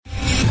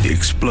The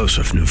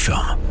explosive new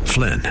film,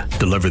 Flynn,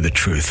 deliver the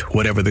truth,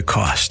 whatever the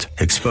cost,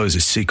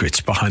 exposes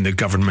secrets behind the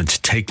government's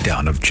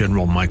takedown of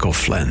General Michael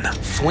Flynn.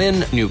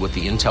 Flynn knew what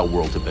the intel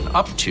world had been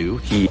up to.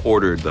 He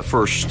ordered the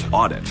first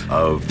audit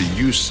of the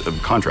use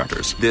of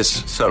contractors.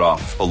 This set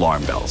off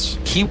alarm bells.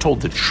 He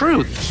told the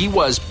truth. He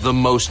was the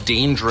most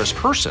dangerous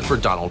person for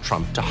Donald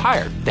Trump to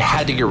hire. They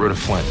had to get rid of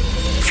Flynn.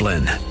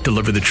 Flynn,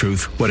 deliver the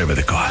truth, whatever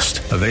the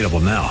cost. Available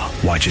now.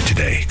 Watch it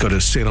today. Go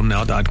to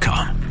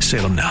salemnow.com.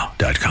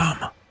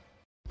 salemnow.com.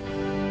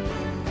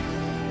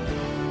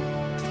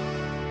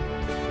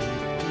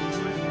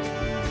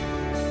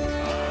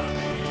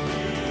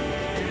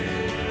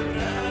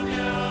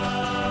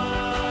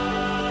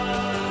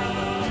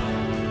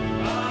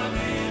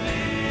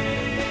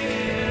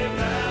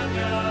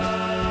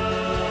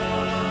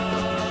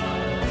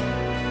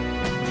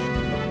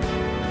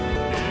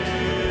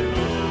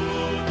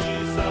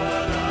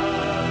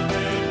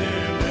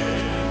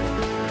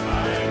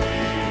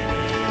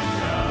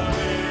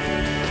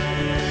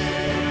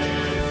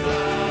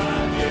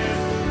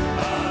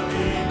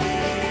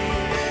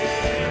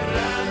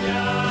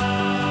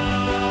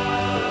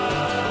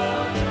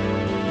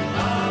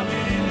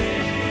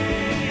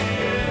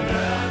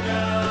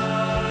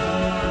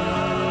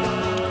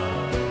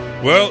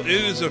 Well, it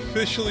is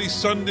officially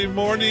Sunday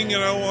morning,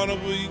 and I want to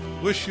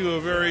wish you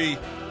a very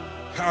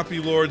happy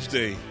Lord's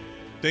Day.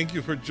 Thank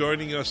you for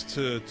joining us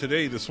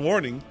this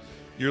morning.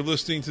 You're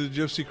listening to the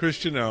Gypsy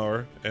Christian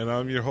Hour, and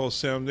I'm your host,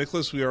 Sam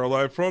Nicholas. We are a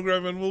live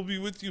program, and we'll be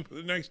with you for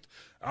the next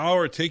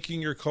hour,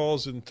 taking your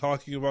calls and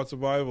talking about the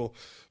Bible.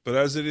 But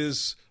as it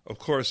is, of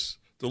course,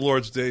 the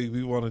Lord's Day,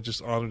 we want to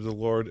just honor the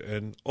Lord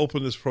and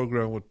open this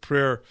program with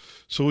prayer.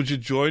 So would you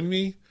join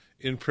me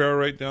in prayer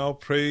right now?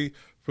 Pray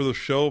for the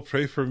show,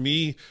 pray for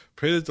me,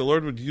 pray that the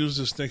Lord would use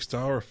this next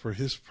hour for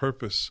His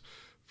purpose,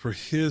 for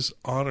His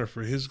honor,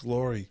 for His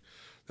glory,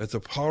 that the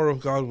power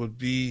of God would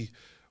be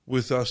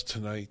with us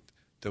tonight,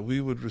 that we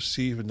would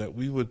receive and that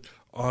we would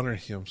honor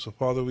Him. So,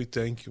 Father, we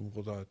thank you,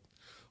 God.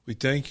 We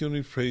thank you and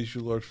we praise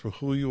you, Lord, for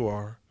who you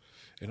are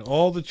and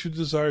all that you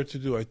desire to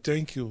do. I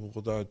thank you,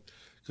 God.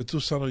 There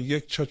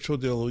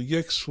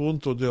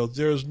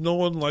is no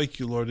one like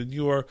you, Lord, and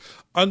you are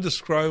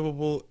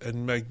undescribable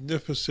and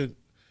magnificent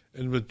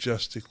and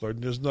majestic,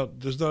 Lord. There's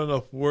not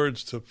enough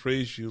words to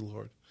praise you,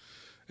 Lord.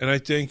 And I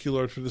thank you,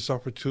 Lord, for this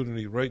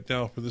opportunity right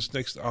now, for this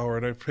next hour.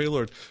 And I pray,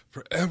 Lord,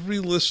 for every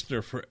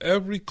listener, for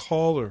every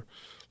caller,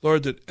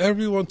 Lord, that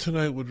everyone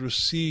tonight would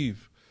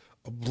receive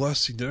a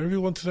blessing, that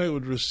everyone tonight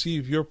would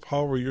receive your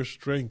power, your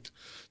strength,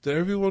 that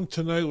everyone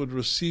tonight would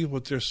receive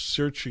what they're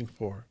searching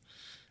for.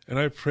 And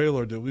I pray,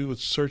 Lord, that we would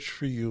search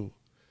for you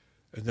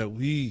and that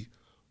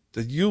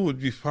you would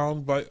be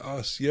found by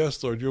us.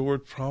 Yes, Lord, your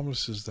word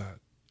promises that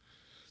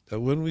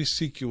when we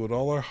seek you with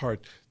all our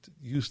heart,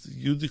 you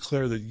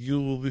declare that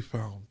you will be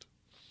found.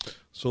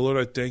 So, Lord,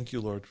 I thank you,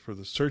 Lord, for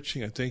the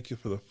searching. I thank you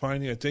for the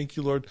finding. I thank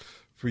you, Lord,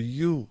 for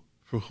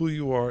who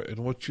you are and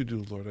what you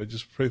do, Lord. I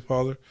just pray,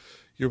 Father,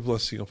 your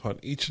blessing upon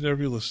each and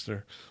every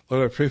listener.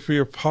 Lord, I pray for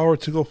your power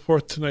to go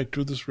forth tonight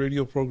through this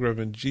radio program.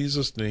 In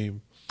Jesus'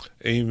 name,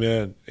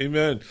 amen.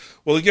 Amen.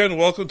 Well, again,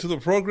 welcome to the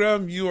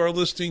program. You are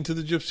listening to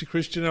the Gypsy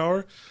Christian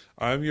Hour.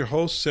 I'm your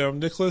host, Sam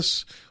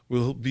Nicholas.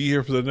 We'll be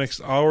here for the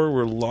next hour.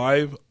 We're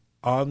live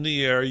on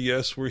the air.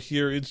 Yes, we're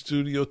here in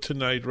studio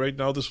tonight, right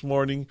now this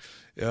morning.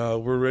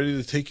 We're ready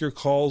to take your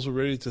calls. We're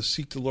ready to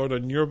seek the Lord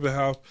on your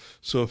behalf.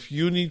 So if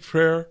you need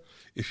prayer,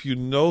 if you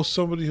know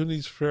somebody who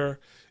needs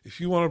prayer,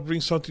 if you want to bring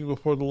something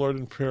before the Lord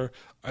in prayer,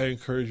 I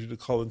encourage you to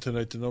call in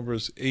tonight. The number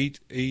is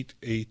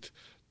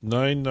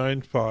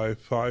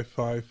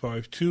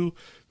 888-995-5552.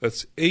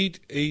 That's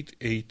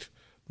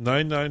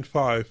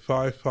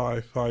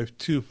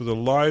 888-995-5552 for the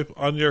live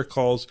on-air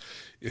calls.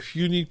 If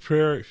you need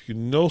prayer, if you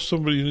know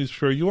somebody who needs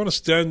prayer, you want to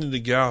stand in the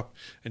gap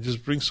and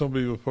just bring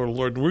somebody before the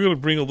Lord. And we're going to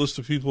bring a list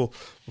of people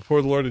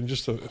before the Lord in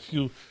just a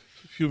few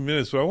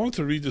minutes. But I want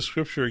to read the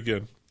scripture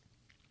again.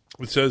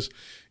 It says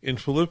in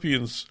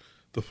Philippians,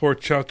 the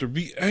 4th chapter,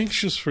 "Be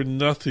anxious for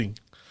nothing,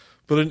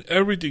 but in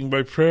everything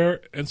by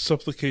prayer and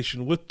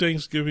supplication with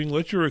thanksgiving,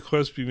 let your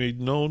requests be made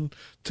known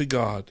to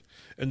God.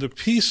 And the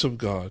peace of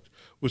God,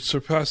 which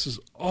surpasses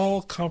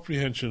all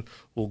comprehension,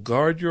 will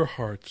guard your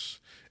hearts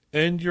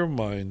and your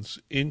minds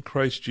in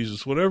Christ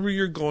Jesus." Whatever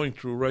you're going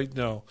through right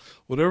now,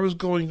 whatever's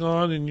going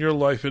on in your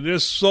life, and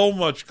there's so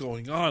much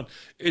going on,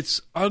 it's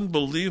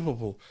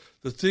unbelievable.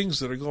 The things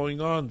that are going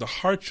on, the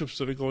hardships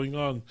that are going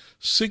on,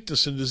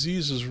 sickness and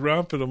disease is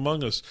rampant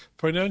among us,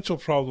 financial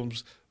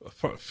problems,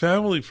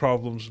 family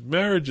problems,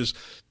 marriages.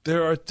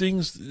 There are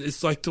things,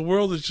 it's like the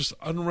world is just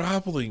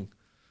unraveling.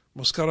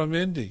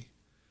 Moscaramendi.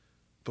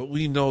 But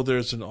we know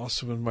there's an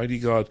awesome and mighty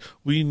God.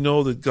 We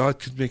know that God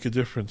can make a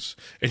difference.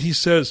 And He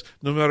says,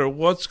 no matter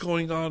what's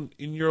going on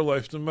in your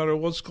life, no matter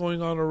what's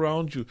going on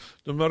around you,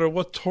 no matter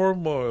what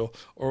turmoil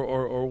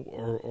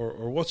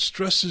or what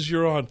stresses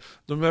you're on,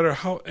 no matter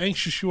how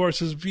anxious you are, it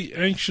says, be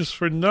anxious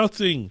for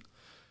nothing,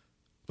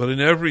 but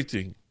in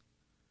everything.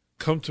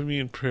 Come to me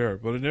in prayer,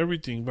 but in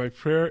everything, by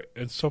prayer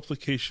and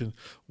supplication,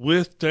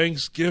 with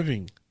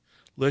thanksgiving.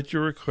 Let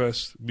your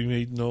requests be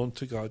made known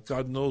to God.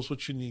 God knows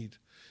what you need,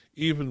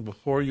 even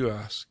before you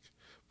ask.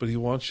 But he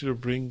wants you to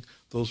bring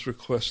those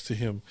requests to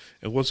him.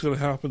 And what's going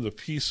to happen? The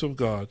peace of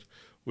God,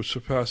 which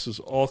surpasses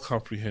all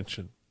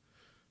comprehension,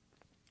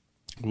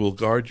 will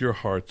guard your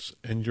hearts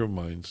and your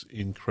minds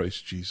in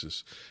Christ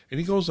Jesus. And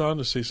he goes on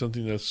to say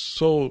something that's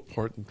so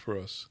important for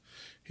us.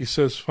 He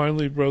says,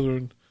 finally,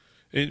 brethren,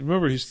 and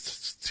remember, he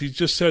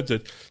just said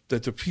that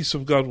the peace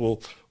of God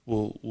will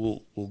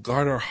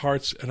guard our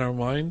hearts and our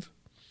mind.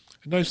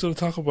 And now he's going to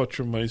talk about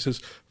your mind. He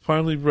says,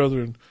 finally,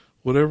 brethren,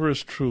 whatever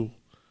is true,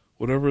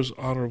 whatever is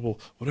honorable,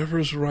 whatever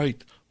is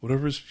right,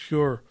 whatever is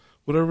pure,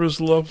 whatever is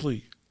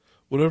lovely,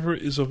 whatever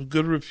is of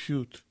good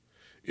repute,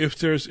 if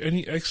there is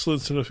any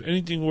excellence and if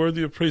anything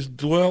worthy of praise,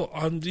 dwell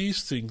on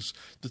these things,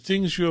 the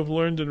things you have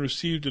learned and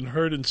received and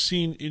heard and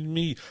seen in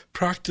me.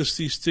 Practice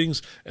these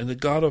things, and the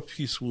God of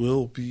peace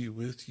will be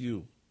with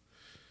you.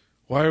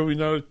 Why are we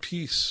not at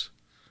peace?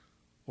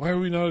 Why are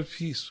we not at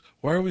peace?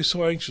 Why are we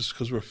so anxious?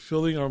 Because we're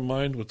filling our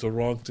mind with the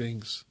wrong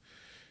things.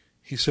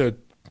 He said,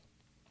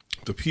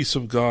 the peace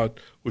of God,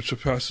 which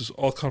surpasses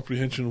all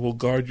comprehension, will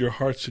guard your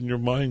hearts and your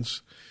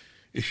minds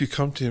if you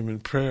come to him in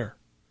prayer.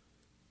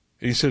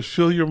 And he said,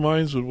 fill your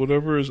minds with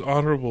whatever is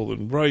honorable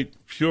and right,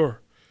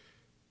 pure.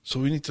 So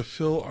we need to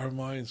fill our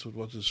minds with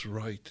what is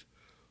right.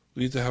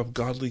 We need to have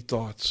godly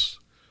thoughts.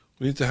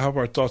 We need to have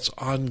our thoughts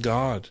on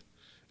God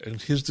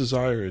and his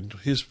desire and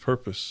his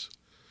purpose.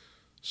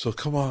 So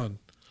come on,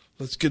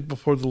 let's get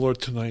before the Lord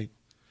tonight.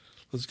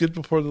 Let's get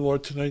before the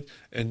Lord tonight,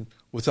 and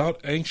without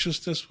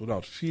anxiousness,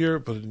 without fear,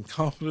 but in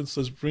confidence,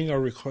 let's bring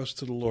our requests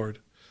to the Lord.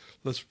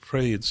 Let's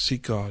pray and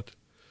seek God.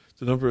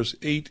 The number is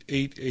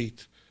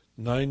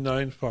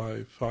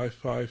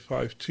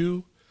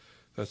 888-995-5552.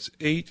 That's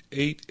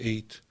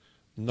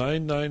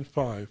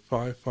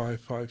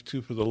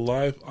 888-995-5552 for the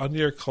live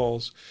on-the-air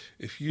calls.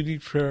 If you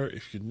need prayer,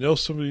 if you know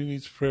somebody who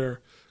needs prayer,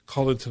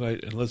 call in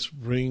tonight and let's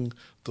bring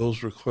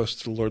those requests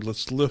to the Lord.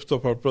 Let's lift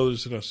up our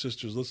brothers and our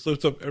sisters. Let's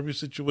lift up every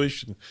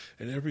situation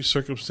and every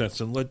circumstance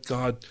and let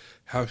God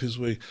have his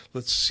way.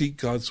 Let's seek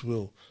God's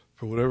will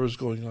for whatever is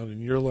going on in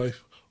your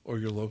life or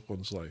your loved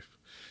one's life.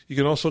 You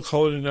can also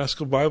call in and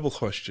ask a Bible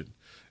question.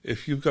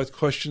 If you've got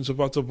questions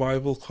about the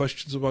Bible,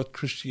 questions about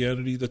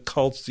Christianity, the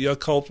cults, the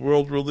occult,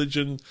 world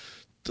religion,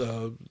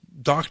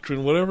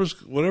 doctrine,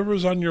 whatever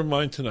is on your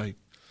mind tonight,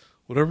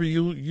 whatever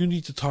you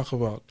need to talk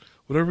about,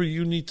 whatever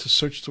you need to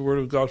search the Word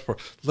of God for,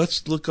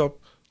 let's look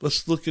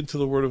into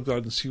the Word of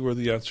God and see where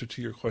the answer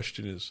to your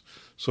question is.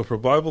 So for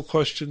Bible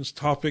questions,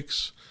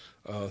 topics,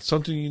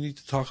 something you need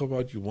to talk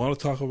about, you want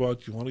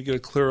to get a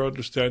clearer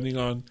understanding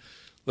on,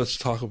 let's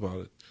talk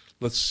about it.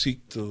 Let's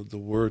seek the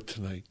Word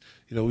tonight.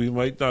 You know, we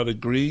might not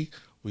agree,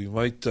 we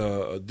might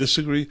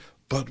disagree,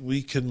 but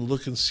we can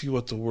look and see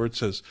what the Word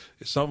says.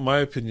 It's not my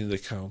opinion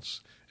that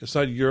counts. It's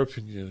not your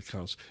opinion that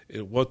counts.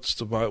 What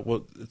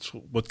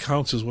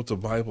counts is what the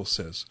Bible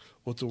says,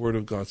 what the Word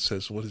of God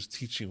says, what is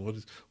teaching, what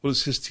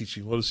is His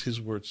teaching, what does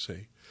His Word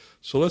say.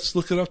 So let's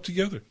look it up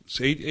together. It's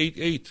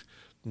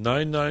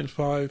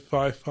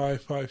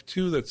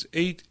 888-995-5552. That's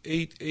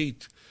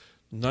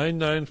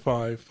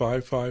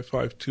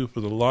 888-995-5552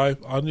 for the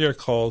live on-the-air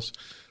calls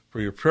for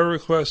your prayer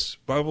requests,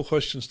 Bible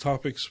questions,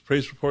 topics,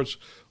 praise reports,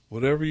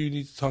 whatever you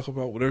need to talk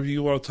about, whatever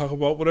you want to talk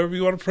about, whatever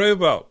you want to pray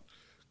about.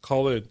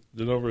 Call in.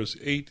 The number is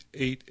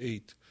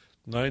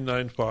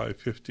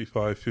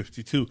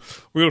 888-995-5552.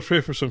 We're going to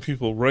pray for some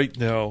people right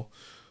now.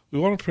 We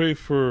want to pray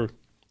for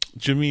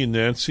Jimmy and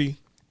Nancy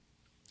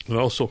and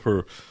also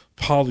for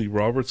Polly,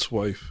 Robert's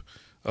wife.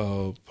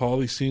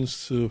 Polly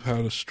seems to have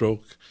had a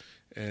stroke,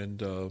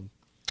 and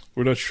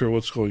we're not sure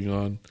what's going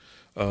on.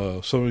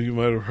 Some of you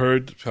might have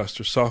heard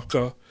Pastor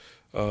Safka,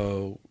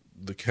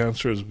 the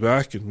cancer is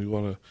back, and we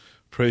want to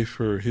pray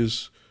for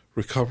his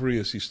recovery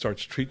as he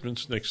starts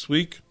treatments next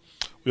week.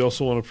 We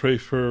also want to pray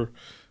for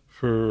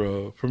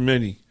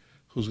Manny,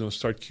 who's going to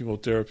start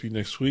chemotherapy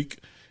next week.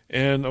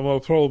 And I'm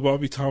going to follow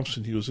Bobby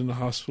Thompson. He was in the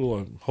hospital.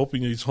 I'm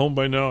hoping he's home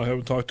by now. I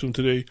haven't talked to him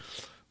today.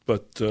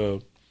 But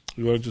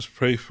we want to just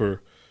pray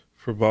for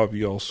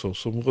Bobby also.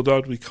 So,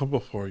 God, we come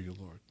before you,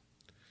 Lord.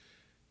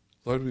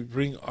 Lord, we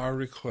bring our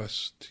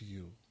requests to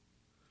you.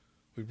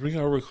 We bring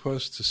our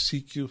requests to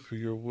seek you for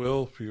your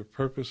will, for your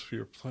purpose, for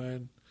your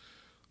plan.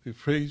 We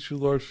praise you,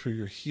 Lord, for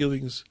your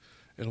healings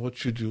and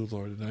what you do,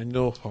 Lord. And I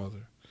know,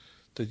 Father,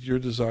 that your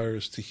desire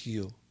is to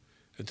heal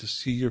and to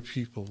see your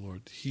people,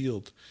 Lord,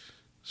 healed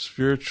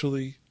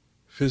spiritually,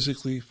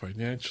 physically,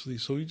 financially.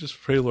 So we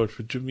just pray, Lord,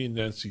 for Jimmy and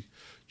Nancy.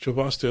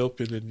 Polly,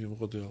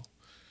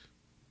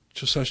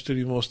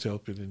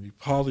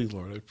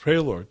 Lord, I pray,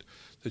 Lord,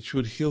 that you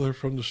would heal her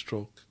from the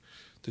stroke,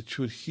 that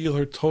you would heal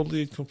her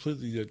totally and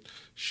completely, that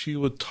she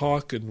would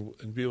talk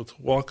and be able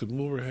to walk and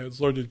move her hands.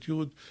 Lord, that you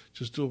would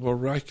just do a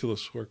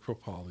miraculous work for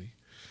Polly.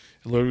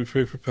 And Lord, we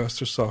pray for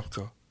Pastor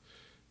Safka.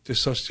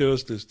 That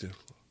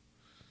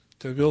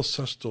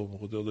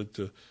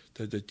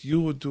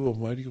you would do a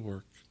mighty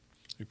work.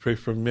 We pray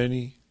for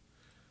many,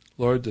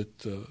 Lord, that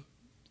the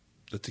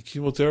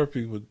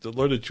chemotherapy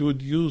Lord, that you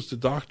would use the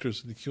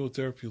doctors and the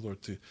chemotherapy,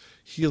 Lord, to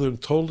heal him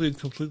totally and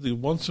completely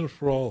once and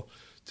for all,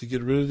 to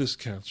get rid of this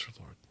cancer,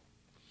 Lord.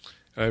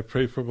 And I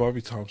pray for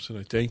Bobby Thompson.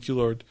 I thank you,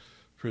 Lord,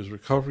 for his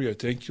recovery. I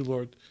thank you,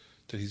 Lord,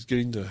 that he's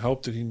getting the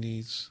help that he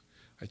needs.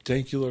 I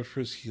thank you, Lord, for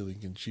his healing.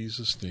 In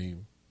Jesus'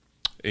 name,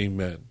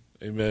 amen.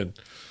 Amen.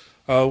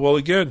 Well,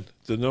 again,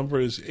 the number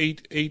is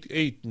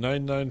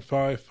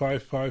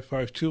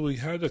 888-995-5552. We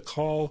had a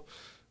call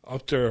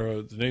up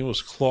there. The name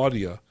was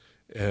Claudia,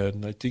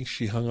 and I think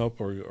she hung up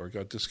or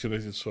got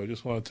disconnected, so I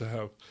just wanted to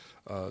have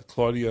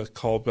Claudia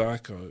call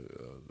back. I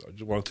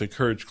just wanted to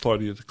encourage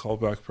Claudia to call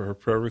back for her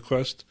prayer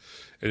request.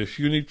 And if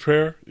you need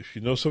prayer, if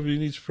you know somebody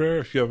needs prayer,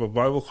 if you have a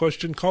Bible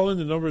question, call in.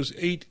 The number is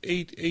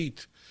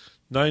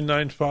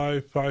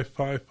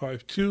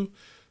 888-995-5552.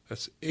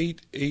 That's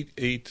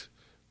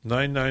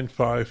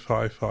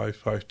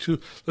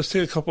 888-995-5552. Let's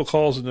take a couple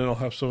calls, and then I'll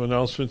have some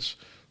announcements.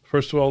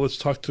 First of all, let's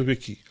talk to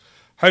Vicky.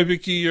 Hi,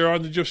 Vicky. You're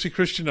on the Gypsy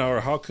Christian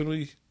Hour. How can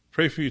we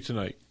pray for you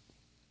tonight?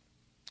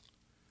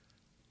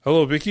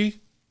 Hello,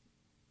 Vicky.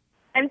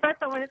 And first,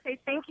 I want to say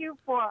thank you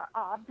for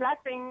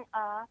blessing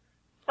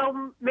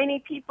so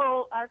many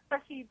people,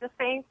 especially the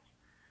saints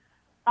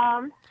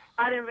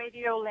out in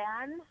Radio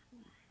Land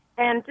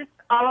and just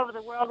all over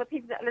the world, the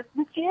people that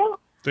listen to you.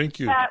 Thank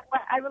you.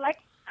 What I would like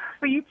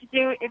for you to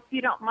do, if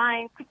you don't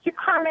mind, could you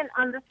comment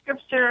on the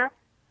scripture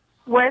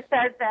where it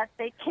says that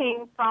they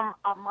came from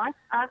amongst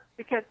us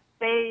because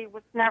they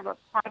was never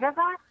part of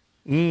us?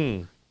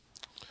 And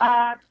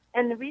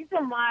the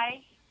reason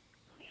why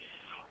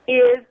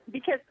is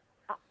because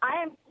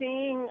I'm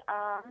seeing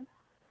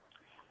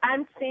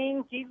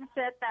Jesus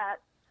said that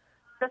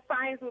the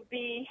signs would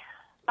be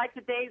like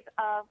the days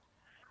of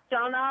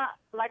Jonah,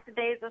 like the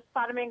days of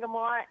Sodom and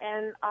Gomorrah,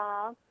 and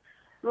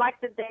like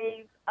the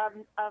days of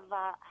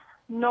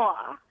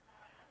Noah.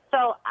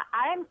 So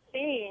I'm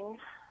seeing,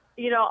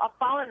 a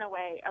falling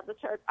away of the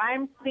church.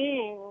 I'm just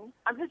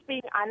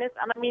being honest.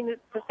 I don't mean this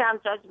to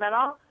sound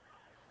judgmental,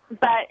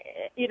 but,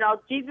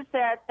 Jesus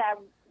said that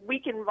we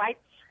can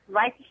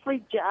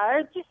righteously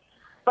judge,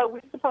 but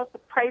we're supposed to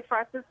pray for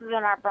our sisters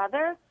and our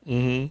brothers.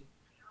 Mm-hmm.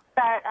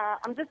 But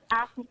I'm just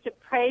asking to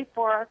pray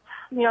for,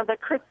 the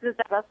Christians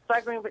that are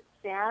struggling with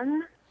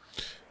sin.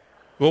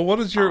 Well, what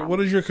is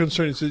your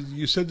concern?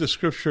 You said the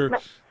scripture,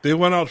 they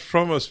went out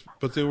from us,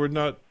 but they were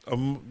not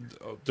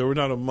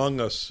among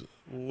us.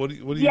 What do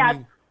you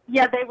mean?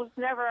 Yeah, they was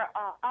never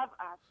of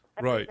us.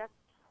 Right.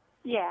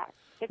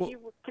 If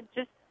you could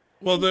just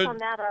on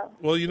that.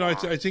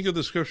 I think of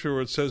the scripture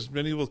where it says,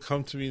 "Many will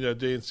come to me that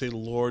day and say,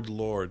 Lord,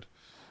 Lord,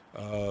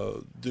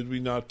 did we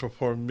not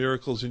perform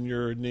miracles in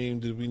your name?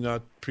 Did we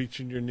not preach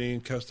in your name,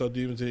 cast out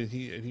demons?" And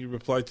he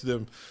replied to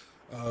them,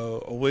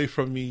 "Away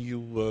from me, you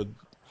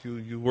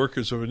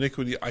workers of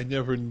iniquity, I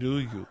never knew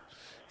you."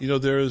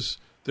 There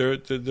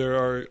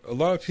are a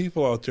lot of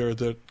people out there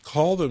that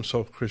call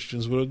themselves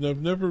Christians, but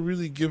have never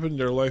really given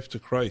their life to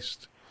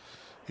Christ.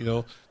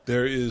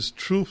 There is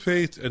true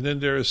faith, and then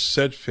there is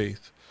said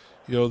faith.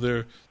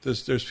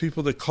 There's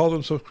people that call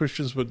themselves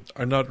Christians but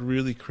are not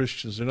really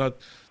Christians. They're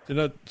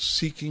not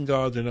seeking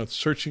God. They're not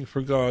searching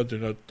for God. They're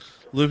not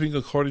living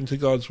according to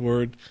God's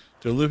word.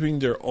 They're living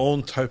their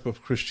own type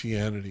of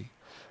Christianity,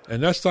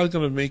 and that's not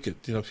going to make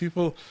it.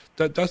 People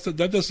that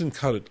doesn't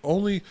cut it.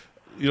 Only,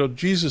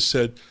 Jesus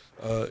said,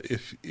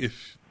 if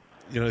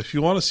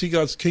you want to see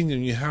God's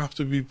kingdom, you have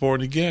to be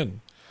born again.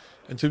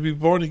 And to be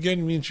born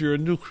again means you're a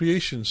new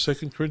creation.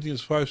 2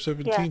 Corinthians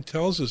 5:17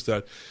 tells us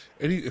that.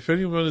 If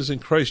anyone is in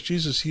Christ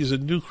Jesus, he is a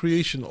new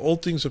creation.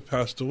 Old things have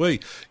passed away.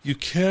 You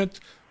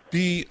can't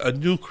be a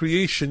new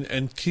creation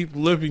and keep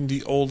living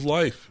the old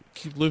life.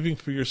 Keep living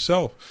for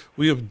yourself.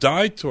 We have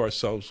died to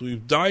ourselves.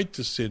 We've died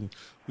to sin.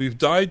 We've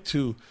died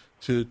to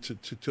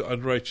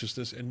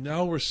unrighteousness. And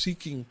now we're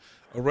seeking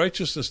a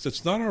righteousness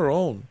that's not our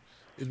own.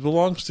 It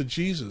belongs to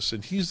Jesus,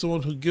 and he's the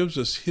one who gives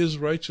us his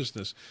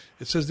righteousness.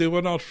 It says they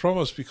went out from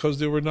us because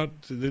they were not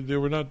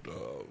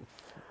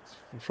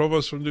from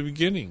us from the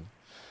beginning.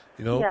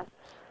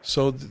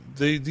 So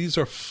these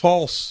are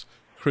false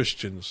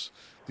Christians.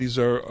 These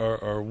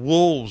are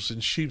wolves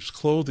in sheep's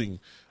clothing,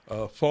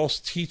 false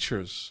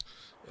teachers,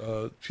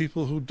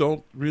 people who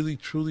don't really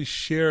truly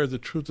share the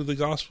truth of the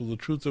gospel, the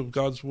truth of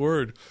God's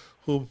word,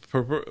 who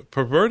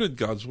perverted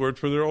God's word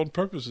for their own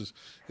purposes.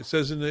 It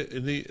says in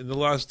the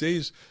last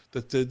days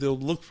that they'll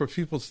look for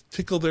people to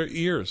tickle their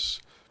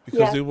ears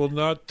because they will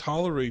not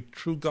tolerate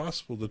true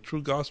gospel, the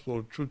true gospel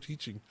or true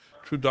teaching,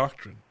 true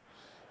doctrine.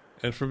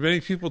 And for many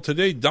people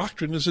today,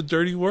 doctrine is a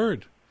dirty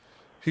word.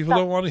 People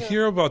don't want to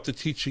hear about the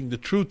teaching, the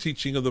true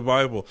teaching of the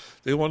Bible.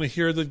 They want to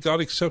hear that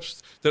God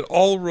accepts, that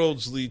all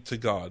roads lead to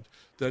God,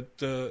 that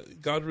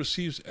God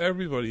receives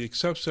everybody,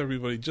 accepts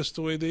everybody just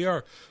the way they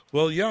are.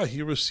 Well,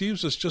 he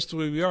receives us just the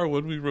way we are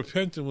when we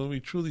repent and when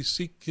we truly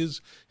seek his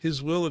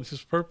will and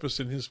his purpose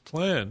and his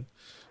plan,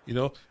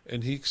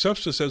 and he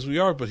accepts us as we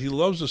are, but he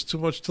loves us too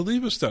much to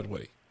leave us that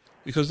way,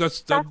 because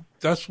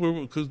that's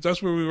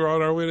where we were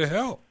on our way to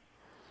hell.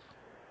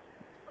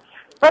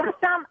 Brother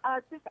Sam,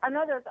 I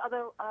know there's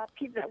other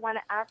people that want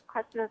to ask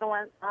questions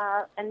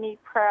and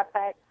need prayer,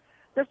 but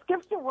the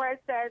scripture where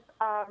it says,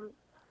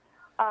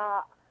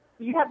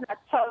 you have not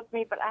chose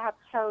me, but I have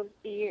chose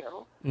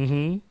you.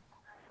 Mm-hmm.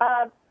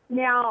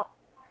 Now,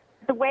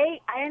 the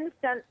way I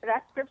understand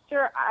that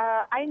scripture,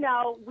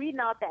 we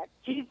know that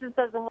Jesus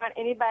doesn't want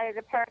anybody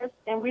to perish,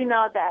 and we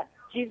know that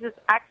Jesus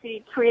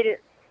actually created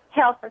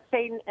hell for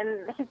Satan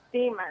and his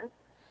demons.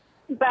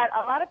 But a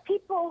lot of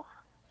people,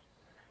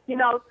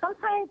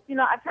 sometimes,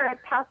 I've heard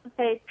pastors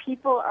say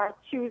people are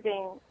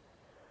choosing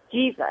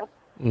Jesus,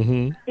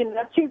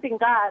 choosing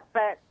God,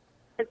 but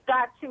it's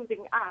God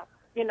choosing us,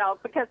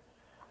 because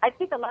I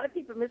think a lot of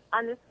people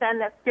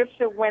misunderstand that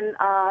scripture when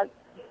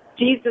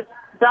Jesus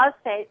does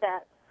say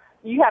that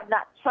you have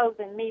not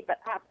chosen me, but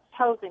I have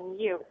chosen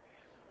you.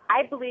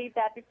 I believe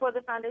that before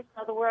the foundation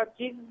of the world,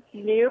 Jesus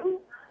knew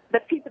the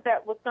people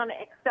that was going to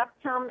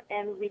accept him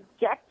and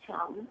reject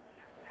him.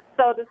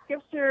 So the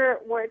scripture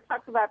where it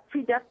talks about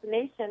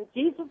predestination,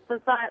 Jesus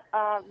does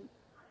not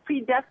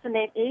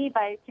predestinate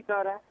anybody to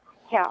go to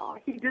hell.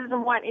 He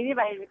doesn't want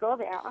anybody to go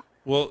there.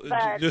 Well,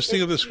 just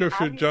think of the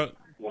scripture, John.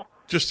 Yeah.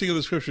 Just think of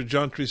the scripture,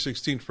 John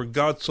 3:16. For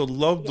God so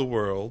loved the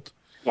world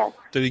Yes.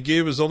 that he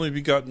gave his only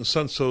begotten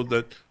Son, so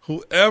that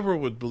whoever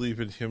would believe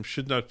in him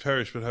should not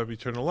perish but have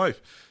eternal life.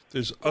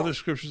 There's other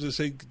scriptures that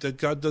say that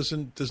God does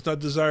not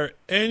desire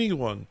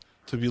anyone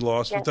to be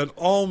lost, but that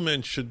all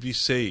men should be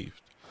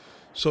saved.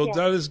 So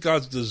that is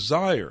God's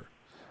desire.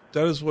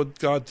 That is what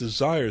God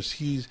desires.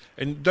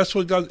 And that's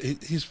what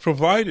He's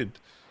provided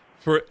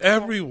for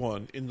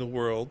everyone in the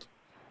world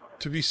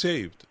to be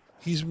saved.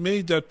 He's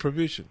made that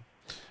provision.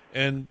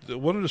 And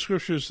one of the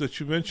scriptures that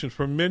you mentioned,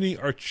 for many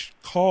are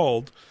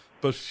called,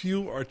 but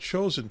few are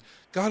chosen.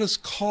 God has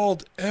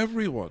called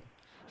everyone.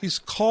 He's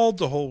called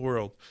the whole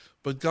world.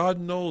 But God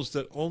knows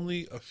that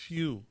only a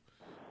few,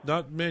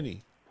 not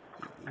many,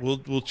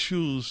 will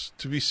choose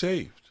to be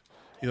saved.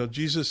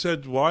 Jesus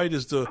said, "Wide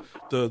is the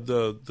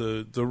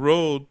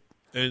road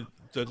and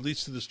that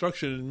leads to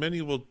destruction, and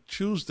many will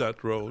choose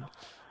that road,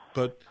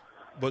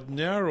 but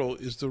narrow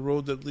is the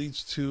road that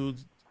leads to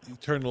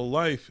eternal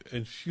life,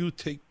 and few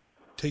take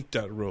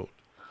that road."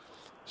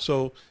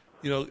 So,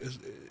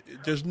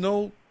 there's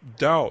no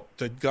doubt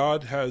that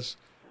God has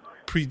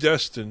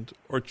predestined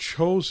or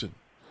chosen.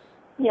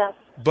 Yes.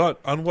 But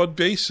on what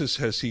basis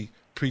has he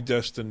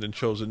predestined and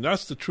chosen?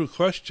 That's the true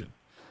question.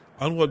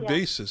 On what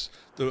basis?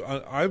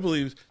 I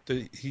believe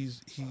that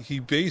he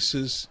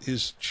bases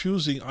his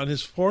choosing on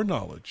his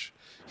foreknowledge.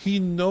 He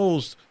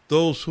knows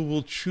those who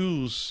will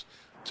choose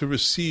to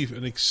receive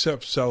and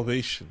accept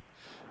salvation.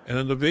 And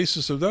on the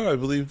basis of that, I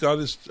believe God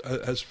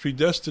has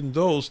predestined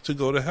those to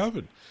go to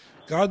heaven.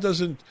 God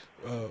doesn't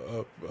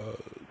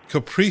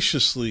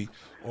capriciously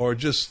or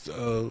just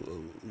on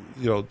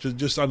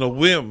a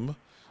whim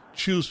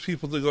choose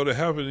people to go to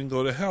heaven and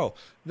go to hell.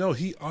 No,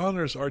 he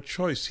honors our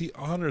choice. He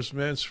honors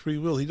man's free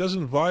will. He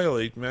doesn't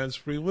violate man's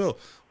free will.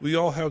 We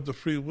all have the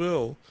free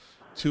will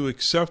to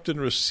accept and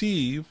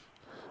receive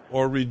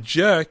or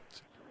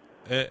reject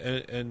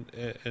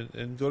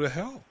and go to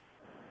hell.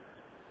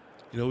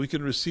 We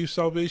can receive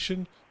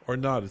salvation or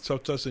not. It's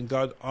up to us, and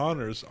God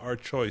honors our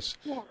choice.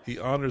 Yeah. He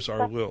honors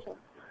our will. True.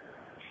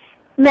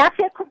 May I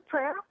say a quick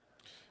prayer?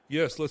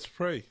 Yes, let's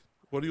pray.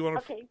 What do you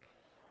want to... Okay.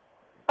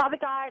 Father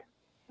God,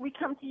 we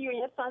come to you in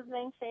your son's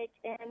namesake,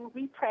 and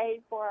we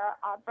pray for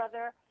our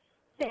brother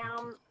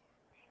Sam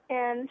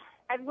and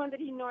everyone that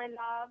he knows and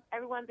loves,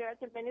 everyone there at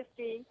the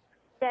ministry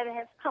that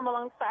has come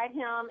alongside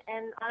him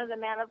and honor the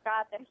man of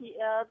God that he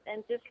is,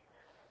 and just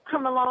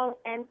come along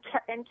and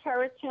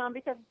encourage him,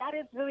 because that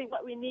is really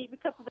what we need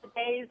because of the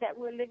days that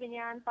we're living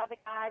in, Father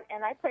God.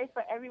 And I pray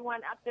for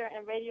everyone out there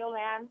in Radio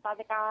Land,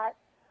 Father God,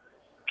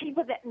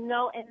 people that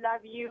know and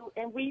love you,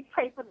 and we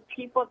pray for the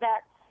people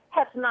that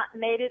have not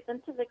made it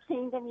into the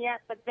kingdom yet,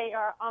 but they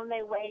are on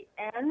their way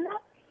in.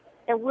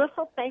 And we're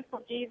so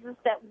thankful, Jesus,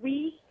 that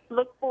we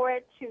look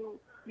forward to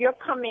your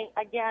coming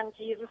again,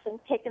 Jesus, and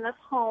taking us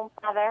home,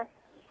 Father.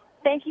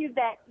 Thank you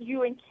that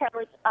you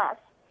encourage us.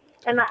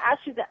 And I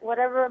ask you that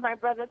whatever my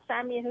brother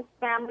Sammy and his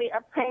family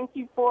are praying to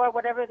you for,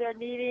 whatever they're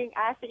needing,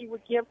 I ask that you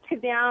would give to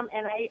them.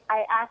 And I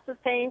ask the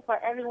same for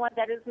everyone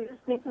that is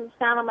listening to the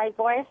sound of my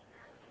voice.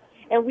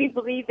 And we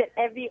believe that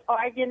every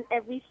organ,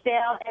 every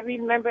cell, every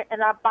member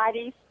in our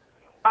bodies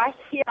are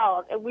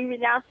healed, and we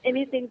renounce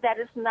anything that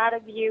is not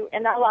of you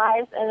in our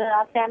lives and in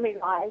our family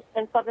lives,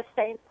 and for the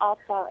saints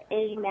also.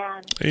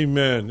 Amen.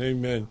 Amen.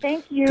 Amen.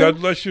 Thank you. God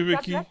bless you,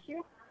 Vicki. God bless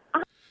you.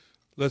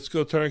 Let's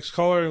go to our next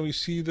caller, and we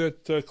see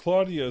that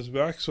Claudia is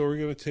back, so we're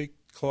going to take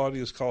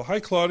Claudia's call.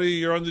 Hi, Claudia.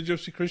 You're on the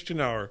Gypsy Christian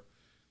Hour.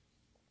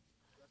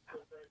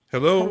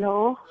 Hello.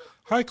 Hello.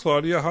 Hi,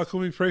 Claudia. How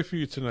can we pray for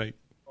you tonight?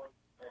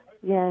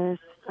 Yes.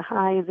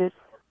 Hi. This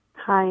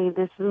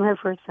is my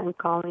first time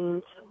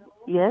calling.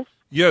 Yes.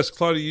 Yes,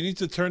 Claudia, you need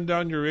to turn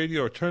down your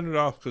radio or turn it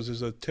off, because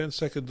there's a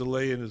 10-second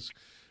delay, and it's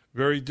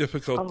very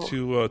difficult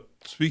to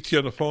speak to you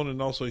on the phone and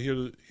also hear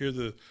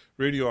the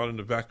radio on in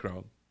the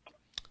background.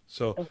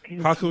 So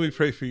how can we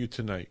pray for you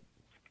tonight?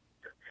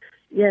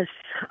 Yes,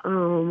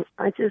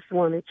 I just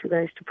wanted you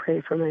guys to pray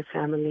for my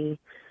family,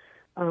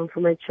 for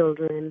my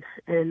children,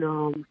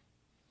 and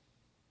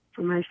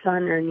for my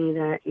son, Ernie,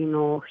 that,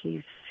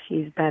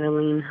 he's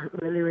battling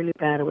really, really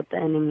bad with the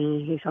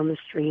enemy. He's on the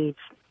streets.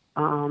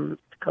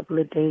 couple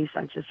of days,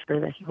 I just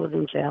heard that he was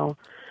in jail.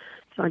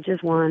 So I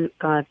just want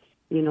God,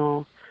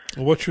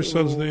 What's your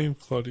son's name,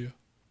 Claudia?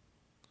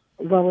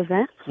 What was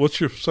that? What's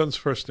your son's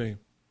first name?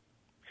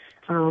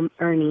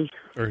 Ernie.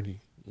 Ernie.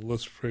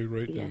 Let's pray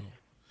right now.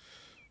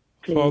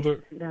 Please,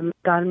 Father,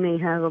 God may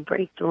have a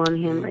breakthrough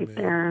on him right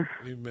there.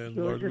 Amen. He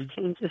will just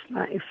change his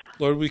life.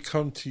 Lord, we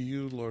come to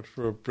you, Lord,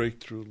 for a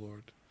breakthrough,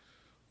 Lord.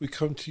 We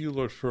come to you,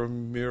 Lord, for a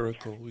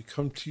miracle. We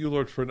come to you,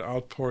 Lord, for an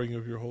outpouring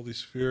of your Holy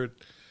Spirit,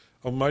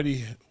 a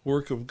mighty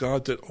work of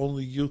God that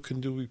only you can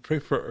do. We pray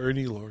for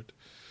Ernie, Lord.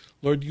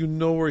 Lord, you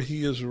know where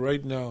he is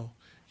right now.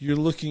 You're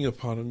looking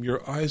upon him.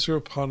 Your eyes are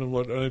upon him,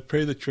 Lord, and I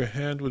pray that your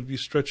hand would be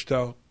stretched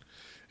out,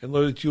 and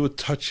Lord, that you would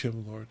touch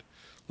him, Lord.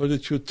 Lord,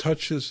 that you would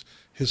touch his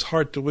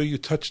heart the way you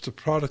touched the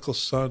prodigal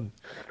son,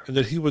 and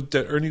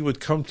that Ernie would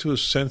come to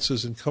his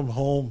senses and come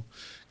home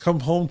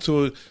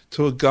to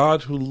a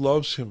God who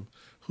loves him,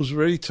 who's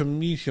ready to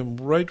meet him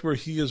right where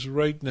he is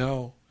right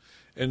now,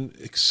 and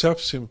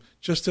accepts him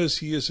just as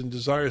he is and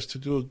desires to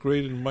do a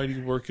great and mighty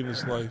work in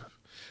his life.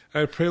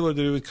 And I pray, Lord,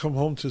 that he would come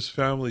home to his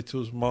family, to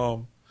his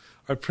mom.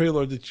 I pray,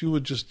 Lord, that you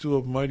would just do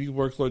a mighty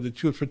work, Lord,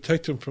 that you would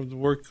protect him from the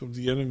work of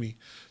the enemy,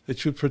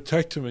 that you would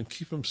protect him and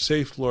keep him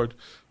safe, Lord,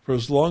 for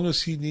as long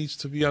as he needs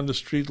to be on the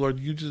street, Lord.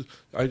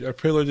 I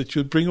pray, Lord, that you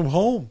would bring him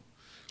home,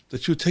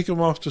 that you would take him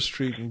off the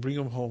street and bring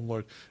him home,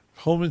 Lord,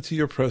 home into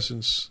your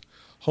presence,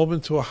 home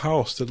into a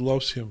house that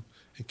loves him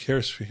and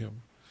cares for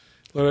him.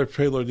 Lord, I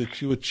pray, Lord,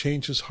 that you would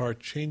change his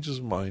heart, change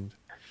his mind.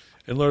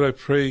 And Lord, I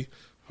pray,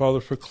 Father,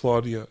 for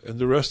Claudia and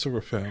the rest of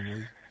her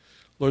family.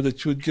 Lord,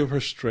 that you would give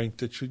her strength,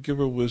 that you would give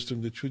her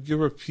wisdom, that you would give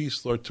her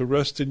peace, Lord, to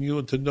rest in you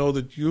and to know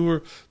that you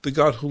are the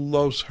God who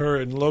loves her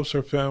and loves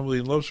her family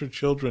and loves her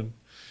children,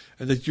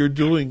 and that you're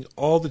doing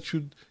all that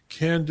you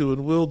can do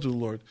and will do,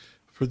 Lord,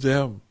 for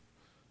them,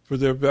 for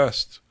their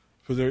best,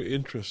 for their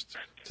interest,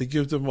 to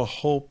give them a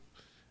hope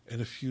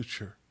and a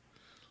future.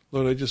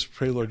 Lord, I just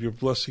pray, Lord, your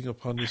blessing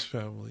upon this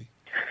family,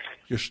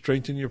 your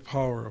strength and your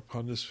power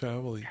upon this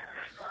family.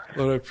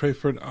 Lord, I pray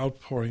for an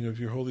outpouring of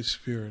your Holy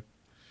Spirit.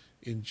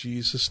 In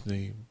Jesus'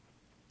 name,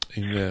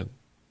 amen.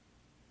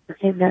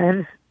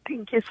 Amen.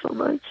 Thank you so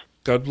much.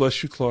 God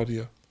bless you,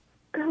 Claudia.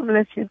 God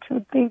bless you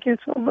too. Thank you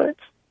so much.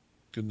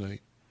 Good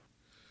night.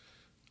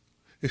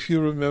 If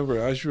you remember,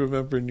 as you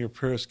remember in your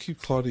prayers,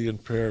 keep Claudia in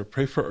prayer.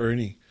 Pray for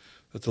Ernie,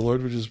 that the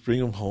Lord would just bring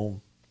him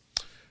home.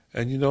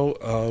 And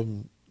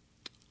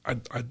I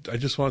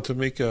just wanted to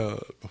make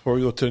before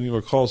we go to any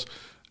more calls,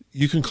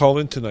 you can call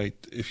in tonight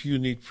if you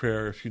need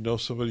prayer, if you know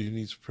somebody who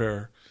needs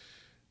prayer.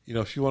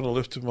 If you want to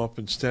lift them up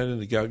and stand in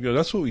the gap,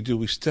 that's what we do.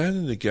 We stand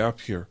in the gap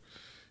here.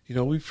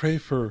 We pray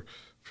for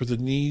the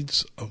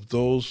needs of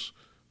those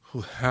who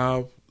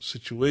have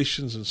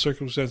situations and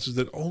circumstances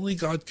that only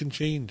God can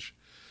change.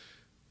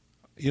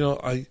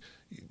 I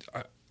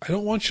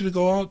don't want you to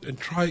go out and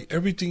try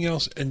everything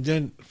else and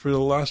then, for the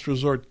last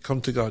resort,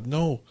 come to God.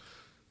 No,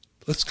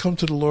 let's come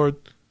to the Lord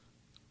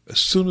as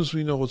soon as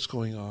we know what's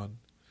going on,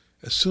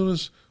 as soon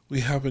as we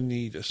have a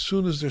need, as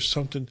soon as there's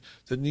something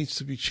that needs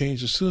to be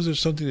changed, as soon as there's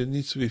something that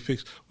needs to be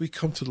fixed, we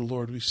come to the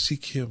Lord, we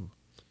seek Him.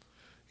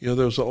 There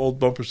was an old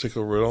bumper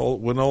sticker where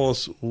when all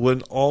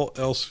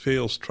else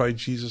fails, try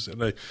Jesus.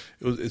 And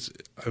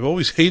I've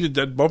always hated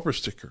that bumper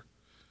sticker.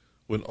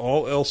 When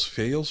all else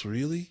fails,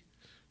 really?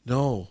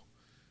 No.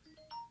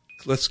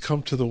 Let's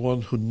come to the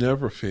one who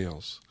never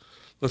fails.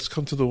 Let's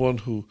come to the one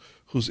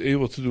who's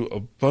able to do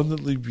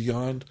abundantly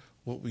beyond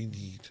what we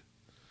need.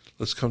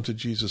 Let's come to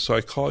Jesus. So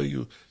I call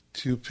you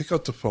to pick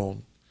up the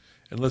phone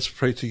and let's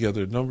pray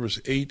together. Number is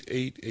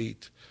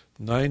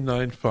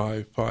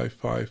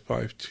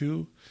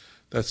 888-995-5552.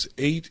 That's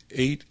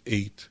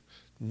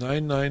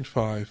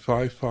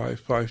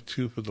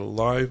 888-995-5552 for the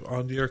live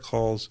on-the-air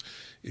calls.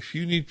 If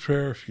you need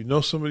prayer, if you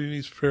know somebody who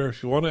needs prayer,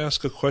 if you want to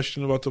ask a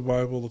question about the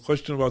Bible, a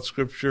question about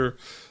Scripture,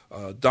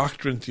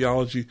 doctrine,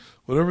 theology,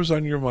 whatever's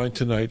on your mind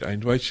tonight, I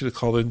invite you to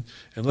call in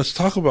and let's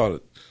talk about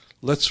it.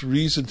 Let's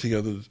reason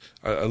together.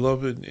 I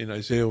love it in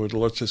Isaiah where the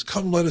Lord says,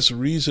 come, let us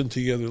reason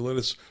together. Let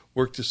us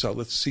work this out.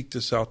 Let's seek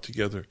this out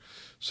together.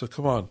 So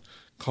come on,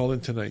 call in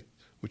tonight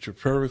with your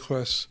prayer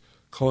requests.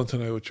 Call in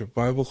tonight with your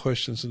Bible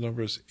questions. The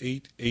number is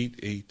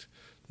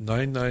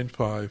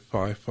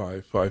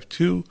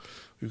 888-995-5552.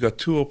 We've got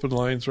 2 open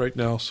lines right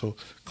now, so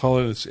call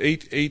in. It's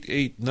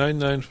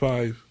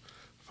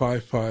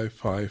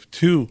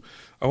 888-995-5552.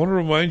 I want to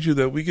remind you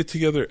that we get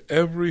together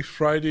every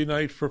Friday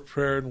night for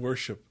prayer and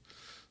worship.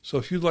 So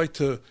if you'd like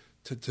to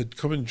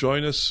come and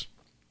join us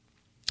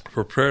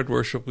for prayer and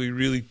worship, we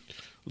really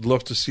would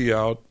love to see you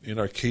out in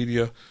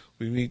Arcadia.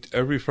 We meet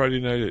every Friday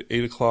night at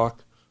 8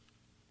 o'clock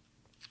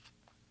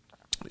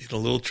in a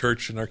little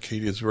church in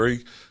Arcadia. It's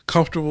very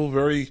comfortable,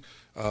 very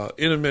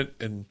intimate,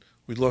 and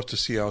we'd love to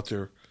see you out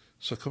there.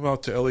 So come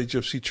out to LA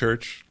Gypsy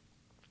Church,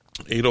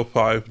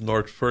 805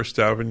 North 1st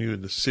Avenue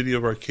in the city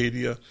of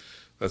Arcadia.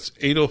 That's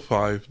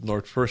 805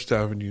 North 1st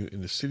Avenue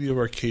in the city of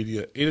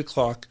Arcadia, 8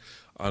 o'clock.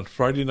 On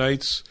Friday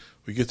nights,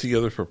 we get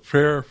together for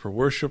prayer, for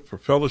worship, for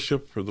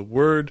fellowship, for the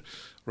Word.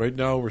 Right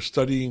now, we're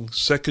studying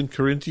 2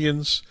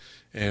 Corinthians,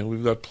 and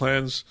we've got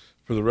plans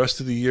for for the rest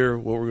of the year,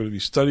 what we're going to be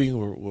studying,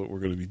 or what we're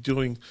going to be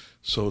doing.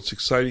 So it's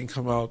exciting.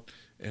 Come out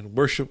and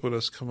worship with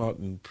us. Come out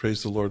and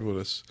praise the Lord with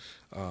us.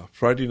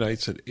 Friday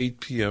nights at 8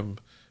 p.m.,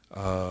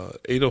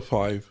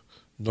 805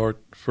 North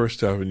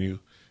 1st Avenue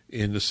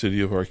in the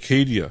city of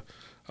Arcadia.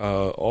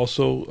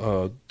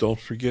 Also, don't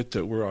forget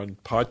that we're on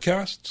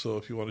podcast. So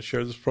if you want to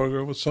share this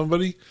program with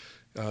somebody,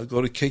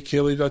 go to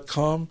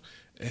kkla.com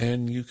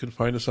and you can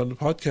find us on the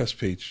podcast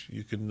page.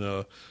 You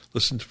can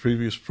listen to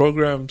previous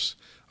programs.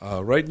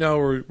 Right now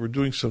we're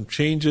doing some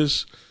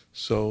changes,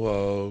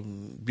 so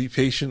be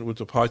patient with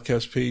the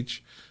podcast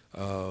page.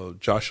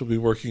 Josh will be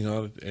working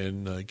on it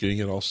and getting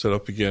it all set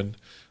up again,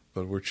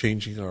 but we're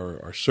changing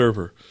our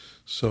server.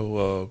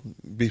 So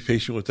be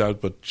patient with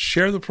that, but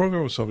share the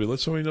program with somebody. Let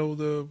somebody know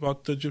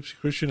about the Gypsy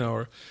Christian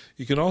Hour.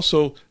 You can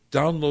also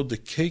download the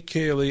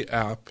KKLA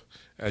app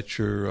at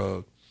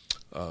your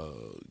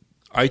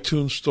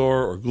iTunes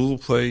Store or Google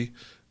Play.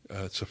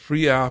 It's a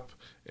free app,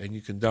 and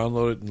you can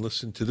download it and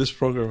listen to this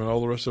program and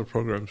all the rest of the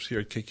programs here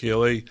at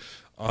KKLA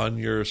on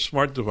your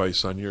smart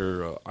device, on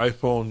your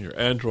iPhone, your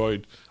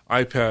Android,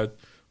 iPad,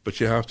 but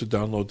you have to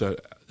download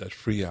that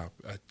free app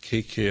at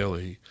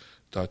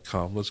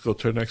kkla.com. Let's go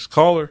to our next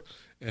caller,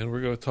 and we're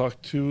going to talk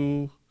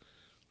to,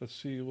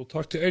 we'll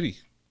talk to Eddie.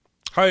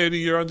 Hi, Eddie,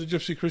 you're on the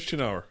Gypsy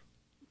Christian Hour.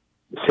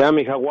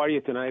 Sammy, how are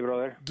you tonight,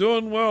 brother?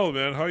 Doing well,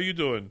 man. How are you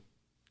doing?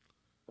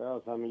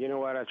 Well, Sammy, you know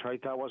what? I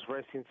was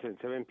resting since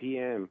 7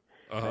 p.m.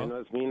 I know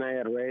it's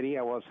midnight already.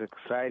 I was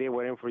excited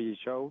waiting for your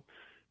show.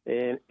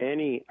 And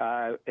anyway,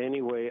 I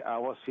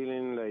was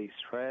feeling like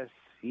stress,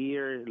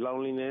 fear,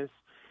 loneliness.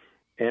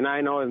 And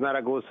I know it's not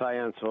a good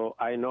sign, so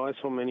I know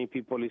so many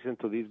people listen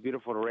to this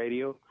beautiful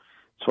radio.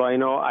 So I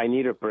know I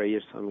need a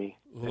prayer, Sammy.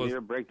 I need a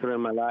breakthrough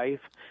in my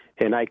life,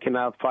 and I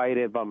cannot fight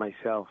it by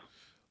myself.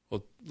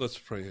 Well, let's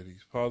pray, Eddie.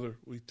 Father,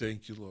 we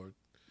thank you, Lord.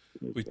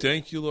 We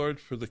thank you, Lord,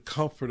 for the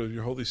comfort of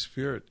your Holy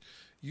Spirit.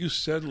 You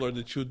said, Lord,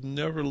 that you would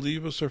never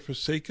leave us or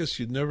forsake us.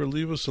 You'd never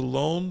leave us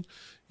alone.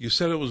 You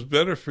said it was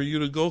better for you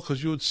to go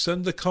because you would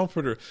send the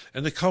Comforter.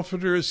 And the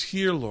Comforter is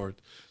here, Lord.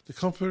 The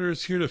Comforter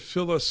is here to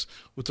fill us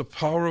with the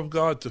power of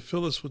God, to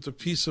fill us with the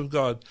peace of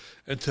God,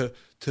 and to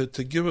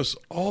give us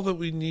all that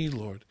we need,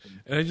 Lord.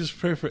 And I just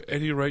pray for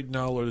Eddie right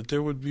now, Lord, that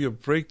there would be a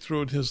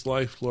breakthrough in his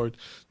life, Lord,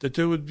 that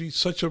there would be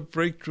such a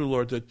breakthrough,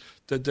 Lord,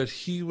 that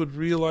he would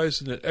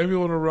realize and that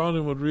everyone around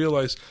him would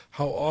realize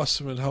how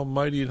awesome and how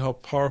mighty and how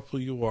powerful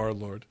you are,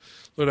 Lord.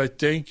 Lord, I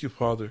thank you,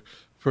 Father,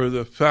 for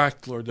the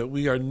fact, Lord, that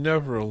we are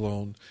never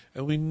alone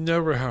and we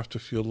never have to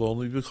feel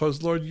lonely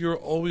because, Lord, you're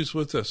always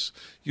with us.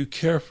 You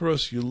care for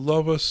us, you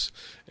love us,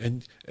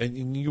 and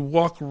you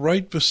walk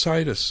right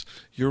beside us.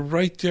 You're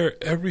right there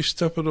every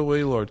step of the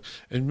way, Lord.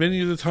 And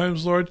many of the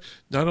times, Lord,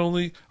 not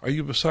only are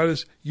you beside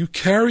us, you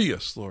carry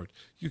us, Lord.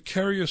 You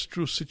carry us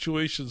through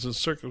situations and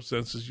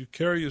circumstances. You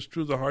carry us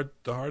through the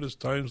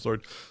hardest times,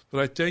 Lord. But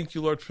I thank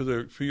you, Lord,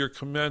 for your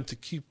command to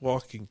keep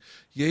walking.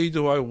 Yea,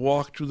 do I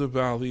walk through the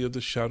valley of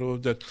the shadow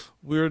of death.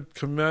 We're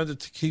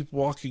commanded to keep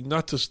walking,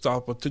 not to